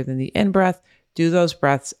longer than the in breath. Do those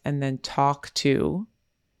breaths and then talk to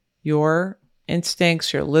your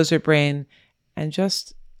instincts, your lizard brain, and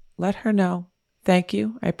just let her know, thank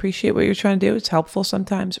you. I appreciate what you're trying to do. It's helpful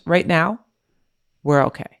sometimes. Right now, we're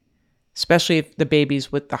okay. Especially if the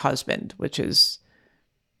baby's with the husband, which is,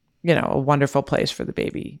 a wonderful place for the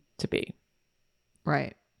baby to be.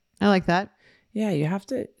 Right. I like that. Yeah,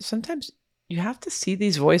 sometimes you have to see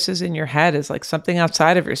these voices in your head as like something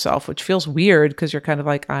outside of yourself, which feels weird because you're kind of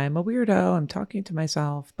like, I'm a weirdo, I'm talking to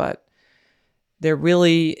myself, but there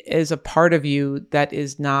really is a part of you that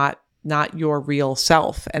is not your real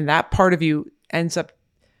self. And that part of you ends up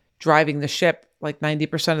driving the ship like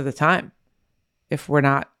 90% of the time if we're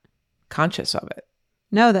not conscious of it.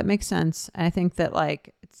 No, that makes sense. I think that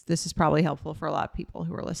this is probably helpful for a lot of people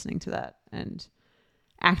who are listening to that and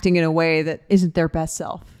acting in a way that isn't their best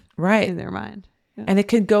self, right, in their mind. Yeah. And it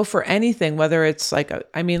can go for anything, whether it's like,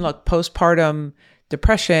 look, postpartum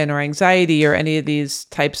depression or anxiety or any of these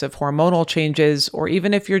types of hormonal changes, or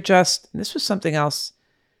even if you're just, and this was something else,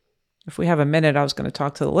 if we have a minute, I was going to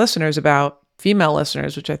talk to the listeners about, female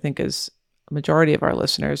listeners, which I think is a majority of our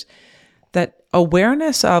listeners, that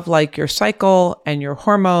awareness of like your cycle and your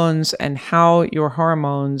hormones and how your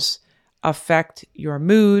hormones affect your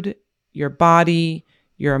mood, your body,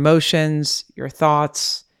 your emotions, your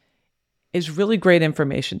thoughts is really great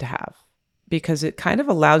information to have, because it kind of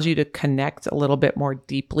allows you to connect a little bit more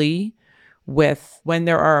deeply with when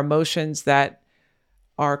there are emotions that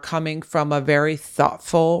are coming from a very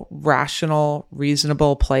thoughtful, rational,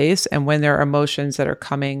 reasonable place, and when there are emotions that are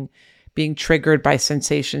being triggered by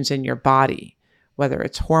sensations in your body, whether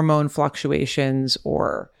it's hormone fluctuations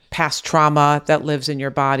or past trauma that lives in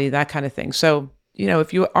your body, that kind of thing. So,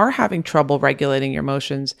 if you are having trouble regulating your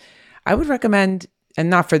emotions, I would recommend,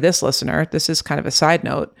 and not for this listener, this is kind of a side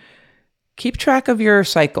note, keep track of your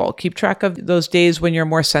cycle. Keep track of those days when you're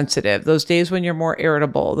more sensitive, those days when you're more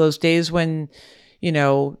irritable, those days when,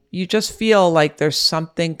 you just feel like there's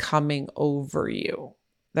something coming over you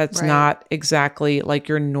that's not exactly like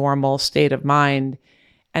your normal state of mind.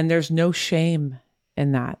 And there's no shame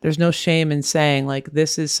in that. There's no shame in saying, like,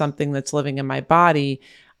 this is something that's living in my body.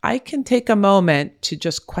 I can take a moment to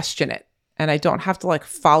just question it. And I don't have to like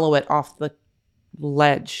follow it off the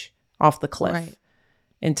ledge, off the cliff,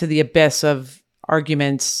 into the abyss of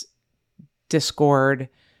arguments, discord,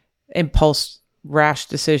 impulse, rash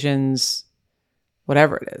decisions,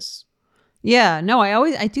 whatever it is. Yeah, no,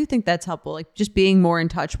 I do think that's helpful. Like just being more in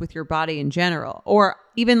touch with your body in general, or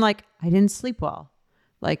even like, I didn't sleep well.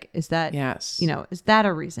 Like, is that, is that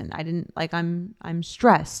a reason? I didn't like, I'm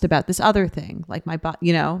stressed about this other thing, like my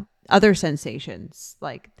body, other sensations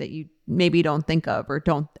like that you maybe don't think of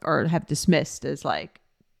or have dismissed as like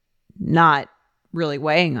not really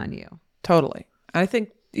weighing on you. Totally. I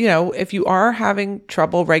think, if you are having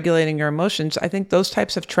trouble regulating your emotions, I think those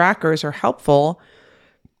types of trackers are helpful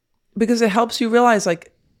because it helps you realize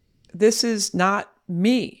like, this is not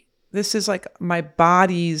me. This is like my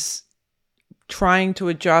body's trying to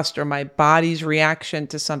adjust or my body's reaction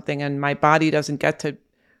to something, and my body doesn't get to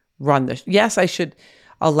run this. Yes, I should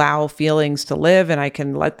allow feelings to live and I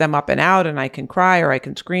can let them up and out and I can cry or I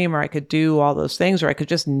can scream or I could do all those things or I could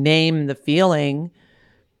just name the feeling.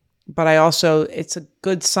 But it's a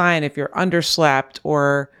good sign if you're underslept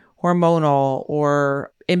or hormonal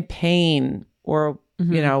or in pain or,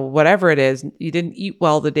 whatever it is, you didn't eat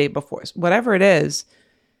well the day before, whatever it is,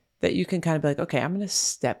 that you can kind of be like, okay, I'm going to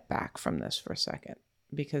step back from this for a second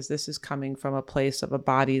because this is coming from a place of a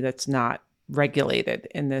body that's not regulated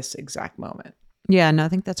in this exact moment. Yeah, no, I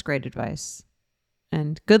think that's great advice.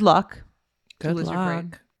 And good luck. Good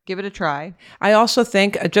luck. Give it a try. I also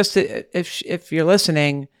think just if you're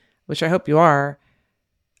listening, which I hope you are,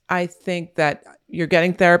 I think that you're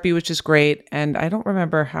getting therapy, which is great. And I don't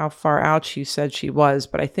remember how far out she said she was,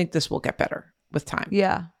 but I think this will get better with time.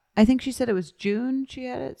 Yeah. I think she said it was June she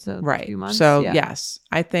had it. So right. A few months. So yes,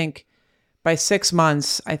 I think by 6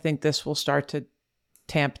 months, I think this will start to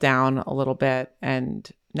tamp down a little bit. And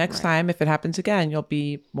next time, if it happens again, you'll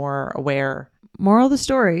be more aware. Moral of the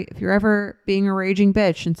story, if you're ever being a raging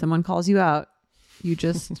bitch and someone calls you out, you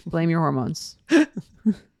just blame your hormones.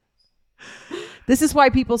 This is why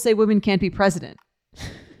people say women can't be president.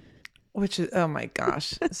 Which is, oh my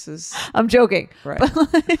gosh, this is... I'm joking. Right. But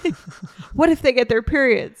like, what if they get their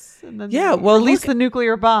periods? And then well, at least the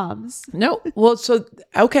nuclear bombs. No, well, so the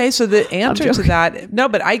answer to that, no,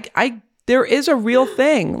 but I there is a real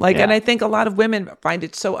thing. Like, and I think a lot of women find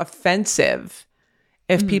it so offensive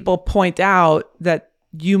if people point out that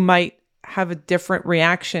you might have a different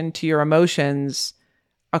reaction to your emotions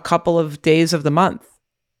a couple of days of the month.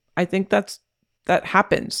 I think that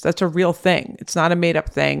happens. That's a real thing. It's not a made up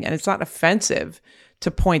thing, and it's not offensive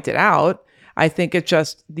to point it out. I think it's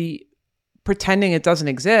just the pretending it doesn't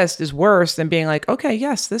exist is worse than being like, okay,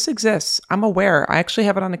 yes, this exists. I'm aware. I actually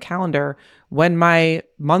have it on the calendar when my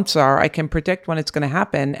months are. I can predict when it's going to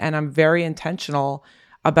happen, and I'm very intentional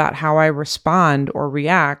about how I respond or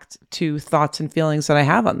react to thoughts and feelings that I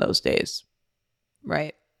have on those days.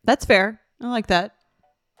 Right. That's fair. I like that.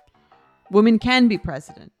 Women can be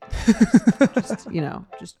president. Just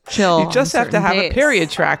chill. You just have to have a period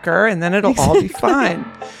tracker and then it'll all be fine.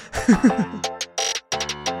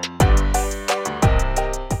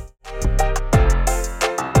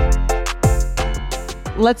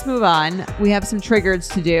 Let's move on. We have some triggers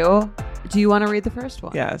to do. Do you want to read the first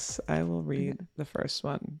one? Yes, I will read the first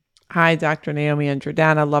one. Hi, Dr. Naomi and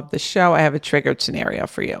Jordana. Love the show. I have a triggered scenario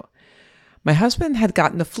for you. My husband had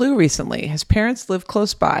gotten the flu recently. His parents live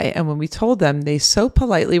close by, and when we told them, they so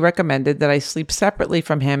politely recommended that I sleep separately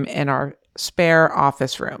from him in our spare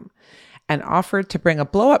office room and offered to bring a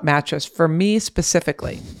blow-up mattress for me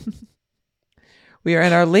specifically. We are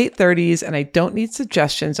in our late 30s, and I don't need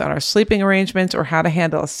suggestions on our sleeping arrangements or how to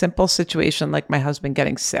handle a simple situation like my husband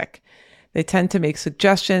getting sick. They tend to make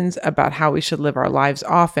suggestions about how we should live our lives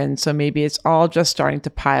often, so maybe it's all just starting to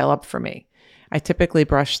pile up for me. I typically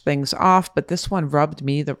brush things off, but this one rubbed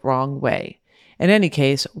me the wrong way. In any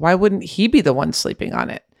case, why wouldn't he be the one sleeping on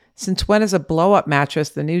it? Since when is a blow-up mattress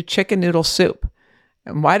the new chicken noodle soup?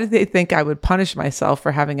 And why did they think I would punish myself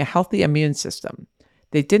for having a healthy immune system?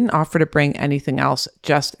 They didn't offer to bring anything else,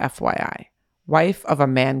 just FYI. Wife of a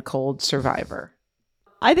man cold survivor.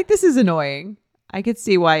 I think this is annoying. I could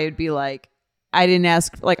see why it'd be like, I didn't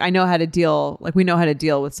ask, like, I know how to deal, like, we know how to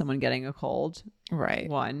deal with someone getting a cold. Right.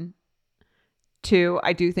 1. 2,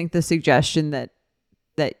 I do think the suggestion that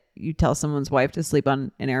you tell someone's wife to sleep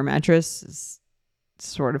on an air mattress is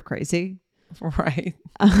sort of crazy. Right.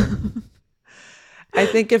 I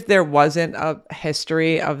think if there wasn't a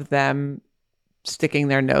history of them sticking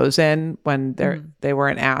their nose in when they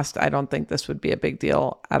weren't asked, I don't think this would be a big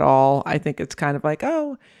deal at all. I think it's kind of like,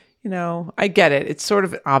 oh, I get it. It's sort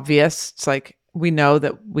of obvious. It's like, we know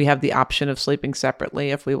that we have the option of sleeping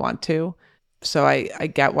separately if we want to. So I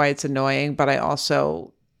get why it's annoying, but I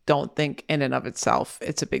also don't think in and of itself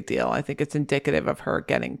it's a big deal. I think it's indicative of her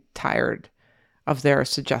getting tired of their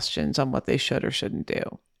suggestions on what they should or shouldn't do.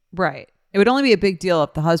 Right. It would only be a big deal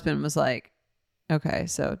if the husband was like, okay,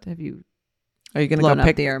 so are you going to go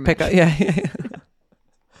pick the air pick up? mattress Yeah.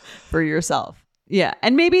 for yourself? Yeah.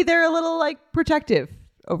 And maybe they're a little like protective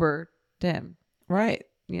over to him. Right.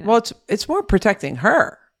 Well, it's more protecting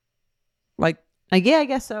her. Like, yeah, I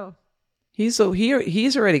guess so. He's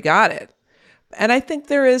already got it. And I think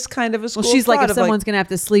there is kind of a school she's like, if of someone's going to have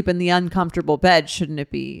to sleep in the uncomfortable bed, shouldn't it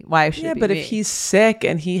be? Why should it be but me? if he's sick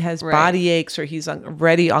and he has body aches or he's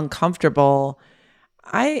already uncomfortable,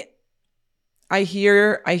 I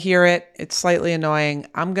hear it. It's slightly annoying.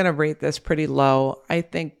 I'm going to rate this pretty low. I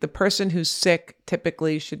think the person who's sick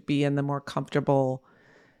typically should be in the more comfortable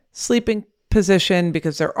sleeping position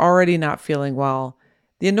because they're already not feeling well.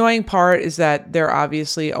 The annoying part is that they're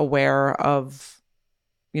obviously aware of,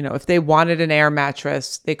 if they wanted an air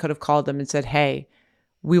mattress, they could have called them and said, hey,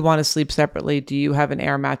 we want to sleep separately. Do you have an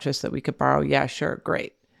air mattress that we could borrow? Yeah, sure.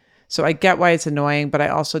 Great. So I get why it's annoying, but I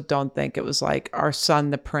also don't think it was like our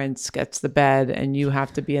son, the prince, gets the bed and you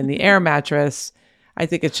have to be in the air mattress. I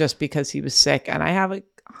think it's just because he was sick. And I have a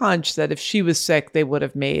hunch that if she was sick, they would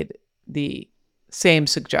have made the same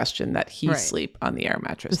suggestion that he sleep on the air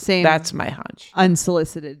mattress. That's my hunch.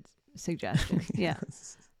 Unsolicited suggestion. Yeah.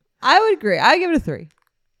 I would agree. I give it a 3.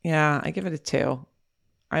 Yeah, I give it a 2.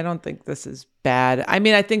 I don't think this is bad. I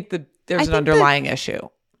mean, I think there's an underlying issue.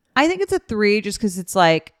 I think it's a 3 just because it's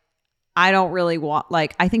like, I don't really want,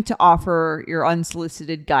 like, I think to offer your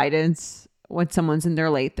unsolicited guidance when someone's in their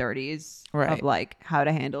late 30s of like how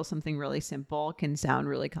to handle something really simple can sound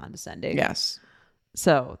really condescending. Yes.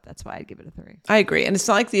 So that's why I'd give it a 3. I agree. And it's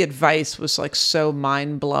not like the advice was like so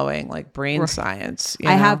mind blowing, like brain science.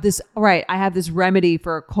 I have this remedy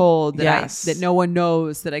for a cold that no one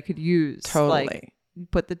knows that I could use. Totally. Like,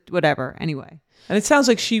 put the whatever. Anyway. And it sounds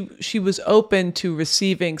like she was open to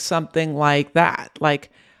receiving something like that.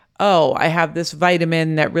 Like, oh, I have this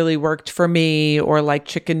vitamin that really worked for me, or like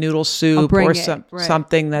chicken noodle soup or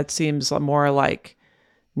something that seems more like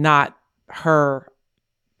not her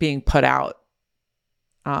being put out.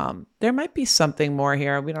 There might be something more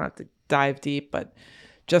here. We don't have to dive deep, but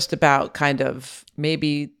just about kind of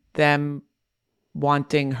maybe them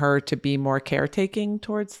wanting her to be more caretaking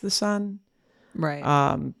towards the son.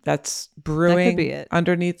 Right. That's brewing that could be it.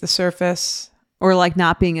 Underneath the surface. Or like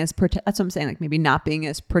not being as that's what I'm saying. Like maybe not being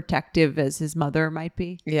as protective as his mother might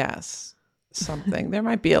be. Yes. Something. There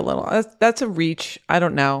might be a little, that's a reach. I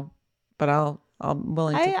don't know, but I'm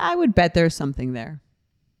willing to. I would bet there's something there.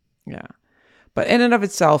 Yeah. But in and of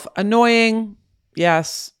itself, annoying,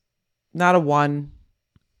 yes. Not a 1.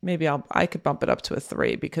 Maybe I could bump it up to a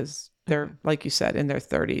 3 because they're, like you said, in their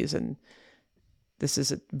 30s, and this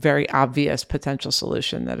is a very obvious potential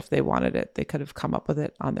solution that if they wanted it, they could have come up with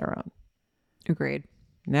it on their own. Agreed.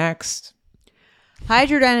 Next. Hi,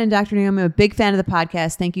 Jordan and Dr. Naomi. I'm a big fan of the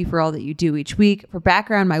podcast. Thank you for all that you do each week. For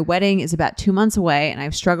background, my wedding is about 2 months away, and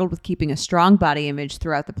I've struggled with keeping a strong body image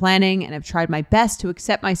throughout the planning, and I've tried my best to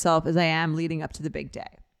accept myself as I am leading up to the big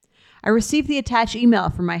day. I received the attached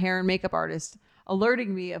email from my hair and makeup artist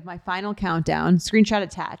alerting me of my final countdown, screenshot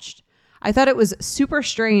attached. I thought it was super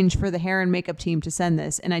strange for the hair and makeup team to send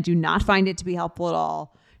this, and I do not find it to be helpful at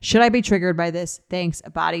all. Should I be triggered by this? Thanks,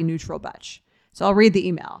 a body neutral butch. So I'll read the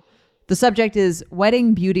email. The subject is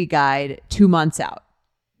Wedding Beauty Guide 2 months out,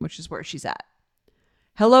 which is where she's at.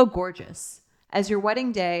 Hello, gorgeous. As your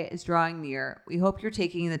wedding day is drawing near, we hope you're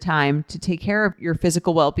taking the time to take care of your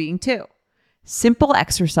physical well-being too. Simple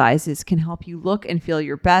exercises can help you look and feel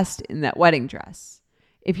your best in that wedding dress.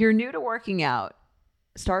 If you're new to working out,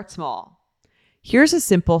 start small. Here's a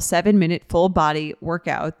simple 7-minute full body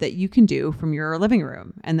workout that you can do from your living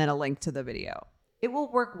room, and then a link to the video. It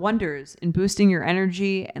will work wonders in boosting your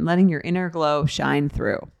energy and letting your inner glow shine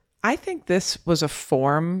through. I think this was a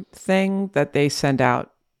form thing that they send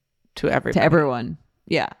out to everybody. To everyone.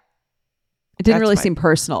 Yeah. It didn't really seem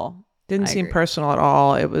personal. Didn't seem personal at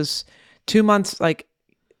all. It was 2 months, like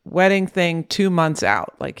wedding thing, 2 months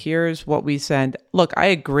out. Like, here's what we send. Look, I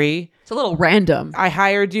agree. It's a little random. I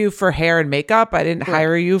hired you for hair and makeup. I didn't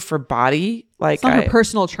hire you for body. Like, it's not a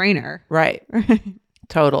personal trainer. Right.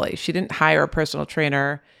 Totally. She didn't hire a personal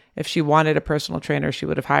trainer. If she wanted a personal trainer, she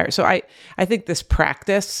would have hired. So I think this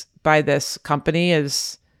practice by this company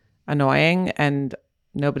is annoying, and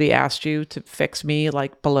nobody asked you to fix me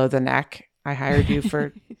like below the neck. I hired you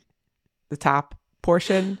for the top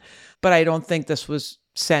portion, but I don't think this was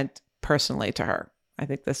sent personally to her. I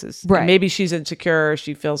think this is right. Maybe she's insecure.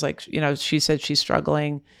 She feels like, you know, she said she's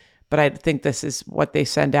struggling, but I think this is what they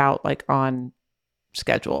send out like on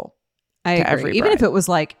schedule. I agree. Even if it was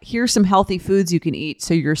like, here's some healthy foods you can eat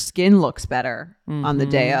so your skin looks better on the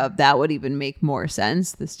day of, that would even make more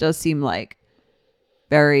sense. This does seem like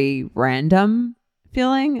very random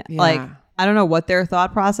feeling. Yeah. Like, I don't know what their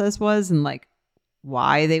thought process was and like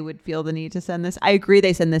why they would feel the need to send this. I agree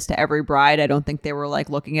they send this to every bride. I don't think they were like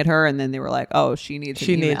looking at her and then they were like, oh, she needs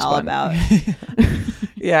an email about.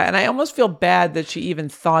 Yeah. And I almost feel bad that she even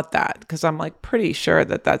thought that, because I'm like pretty sure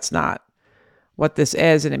that that's not what this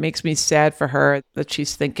is. And it makes me sad for her that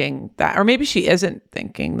she's thinking that, or maybe she isn't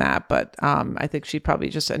thinking that, but I think she's probably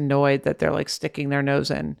just annoyed that they're like sticking their nose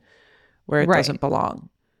in where it doesn't belong.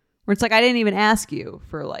 Where it's like, I didn't even ask you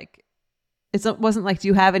for like, it wasn't like, do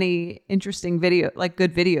you have any interesting video, like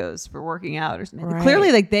good videos for working out or something? Right.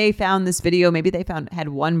 Clearly, like they found this video. Maybe they had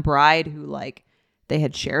one bride who like they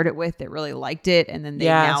had shared it with that really liked it. And then they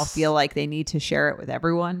now feel like they need to share it with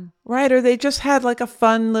everyone. Right. Or they just had like a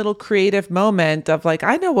fun little creative moment of like,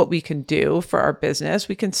 I know what we can do for our business.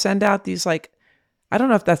 We can send out these like, I don't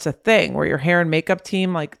know if that's a thing where your hair and makeup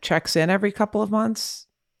team like checks in every couple of months.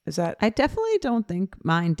 Is that? I definitely don't think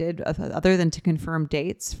mine did, other than to confirm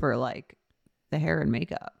dates for like the hair and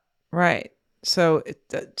makeup. Right. So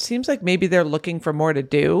it seems like maybe they're looking for more to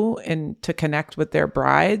do and to connect with their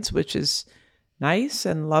brides, which is nice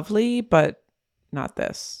and lovely, but not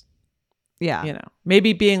this. Yeah. You know,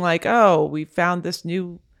 maybe being like, oh, we found this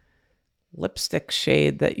new lipstick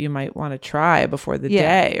shade that you might want to try before the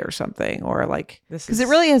day or something. Or like this, because it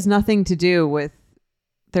really has nothing to do with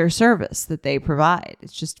their service that they provide.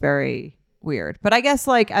 It's just very weird. But I guess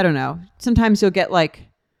like, I don't know, sometimes you'll get like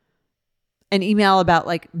an email about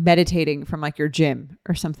like meditating from like your gym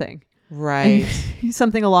or something. Right.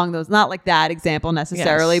 Something along those, not like that example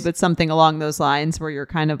necessarily, but something along those lines where you're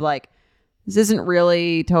kind of like, this isn't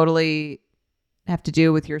really totally have to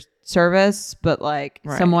do with your service, but like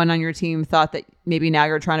someone on your team thought that maybe now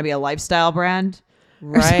you're trying to be a lifestyle brand.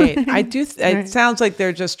 Right. I do. It sounds like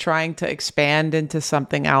they're just trying to expand into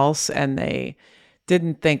something else and they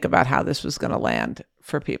didn't think about how this was going to land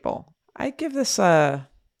for people. I'd give this a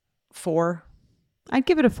 4. I'd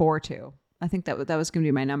give it a 4 too. I think that was going to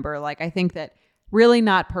be my number. Like, I think that really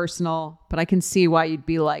not personal, but I can see why you'd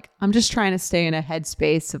be like, I'm just trying to stay in a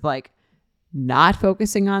headspace of like not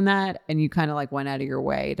focusing on that. And you kind of like went out of your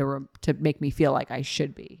way to make me feel like I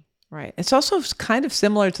should be. Right. It's also kind of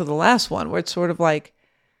similar to the last one where it's sort of like,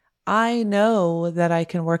 I know that I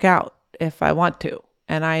can work out if I want to.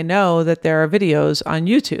 And I know that there are videos on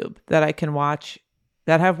YouTube that I can watch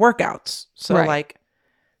that have workouts. So like,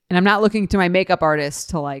 and I'm not looking to my makeup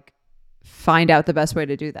artist to like find out the best way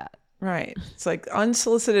to do that. Right. It's like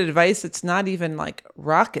unsolicited advice. It's not even like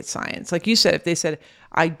rocket science. Like you said, if they said,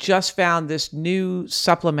 I just found this new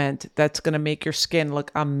supplement that's going to make your skin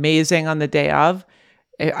look amazing on the day of,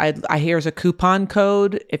 I here's a coupon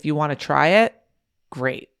code. If you want to try it,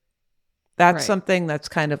 great. That's something that's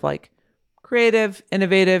kind of like creative,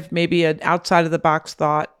 innovative, maybe an outside of the box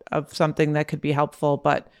thought of something that could be helpful,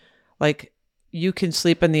 but like you can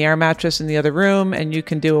sleep in the air mattress in the other room and you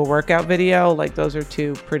can do a workout video. Like those are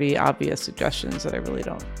two pretty obvious suggestions that I really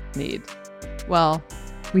don't need. Well,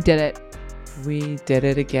 we did it. We did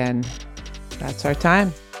it again. That's our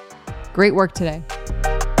time. Great work today.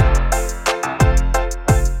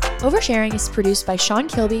 Oversharing is produced by Sean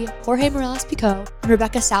Kilby, Jorge Morales-Pico, and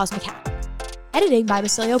Rebecca Sowes-McCann. Editing by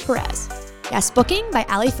Basilio Perez. Guest booking by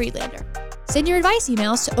Ali Friedlander. Send your advice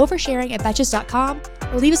emails to oversharing@betches.com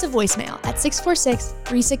or leave us a voicemail at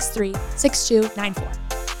 646-363-6294.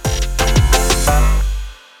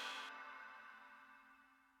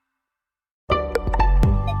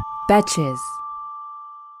 Betches.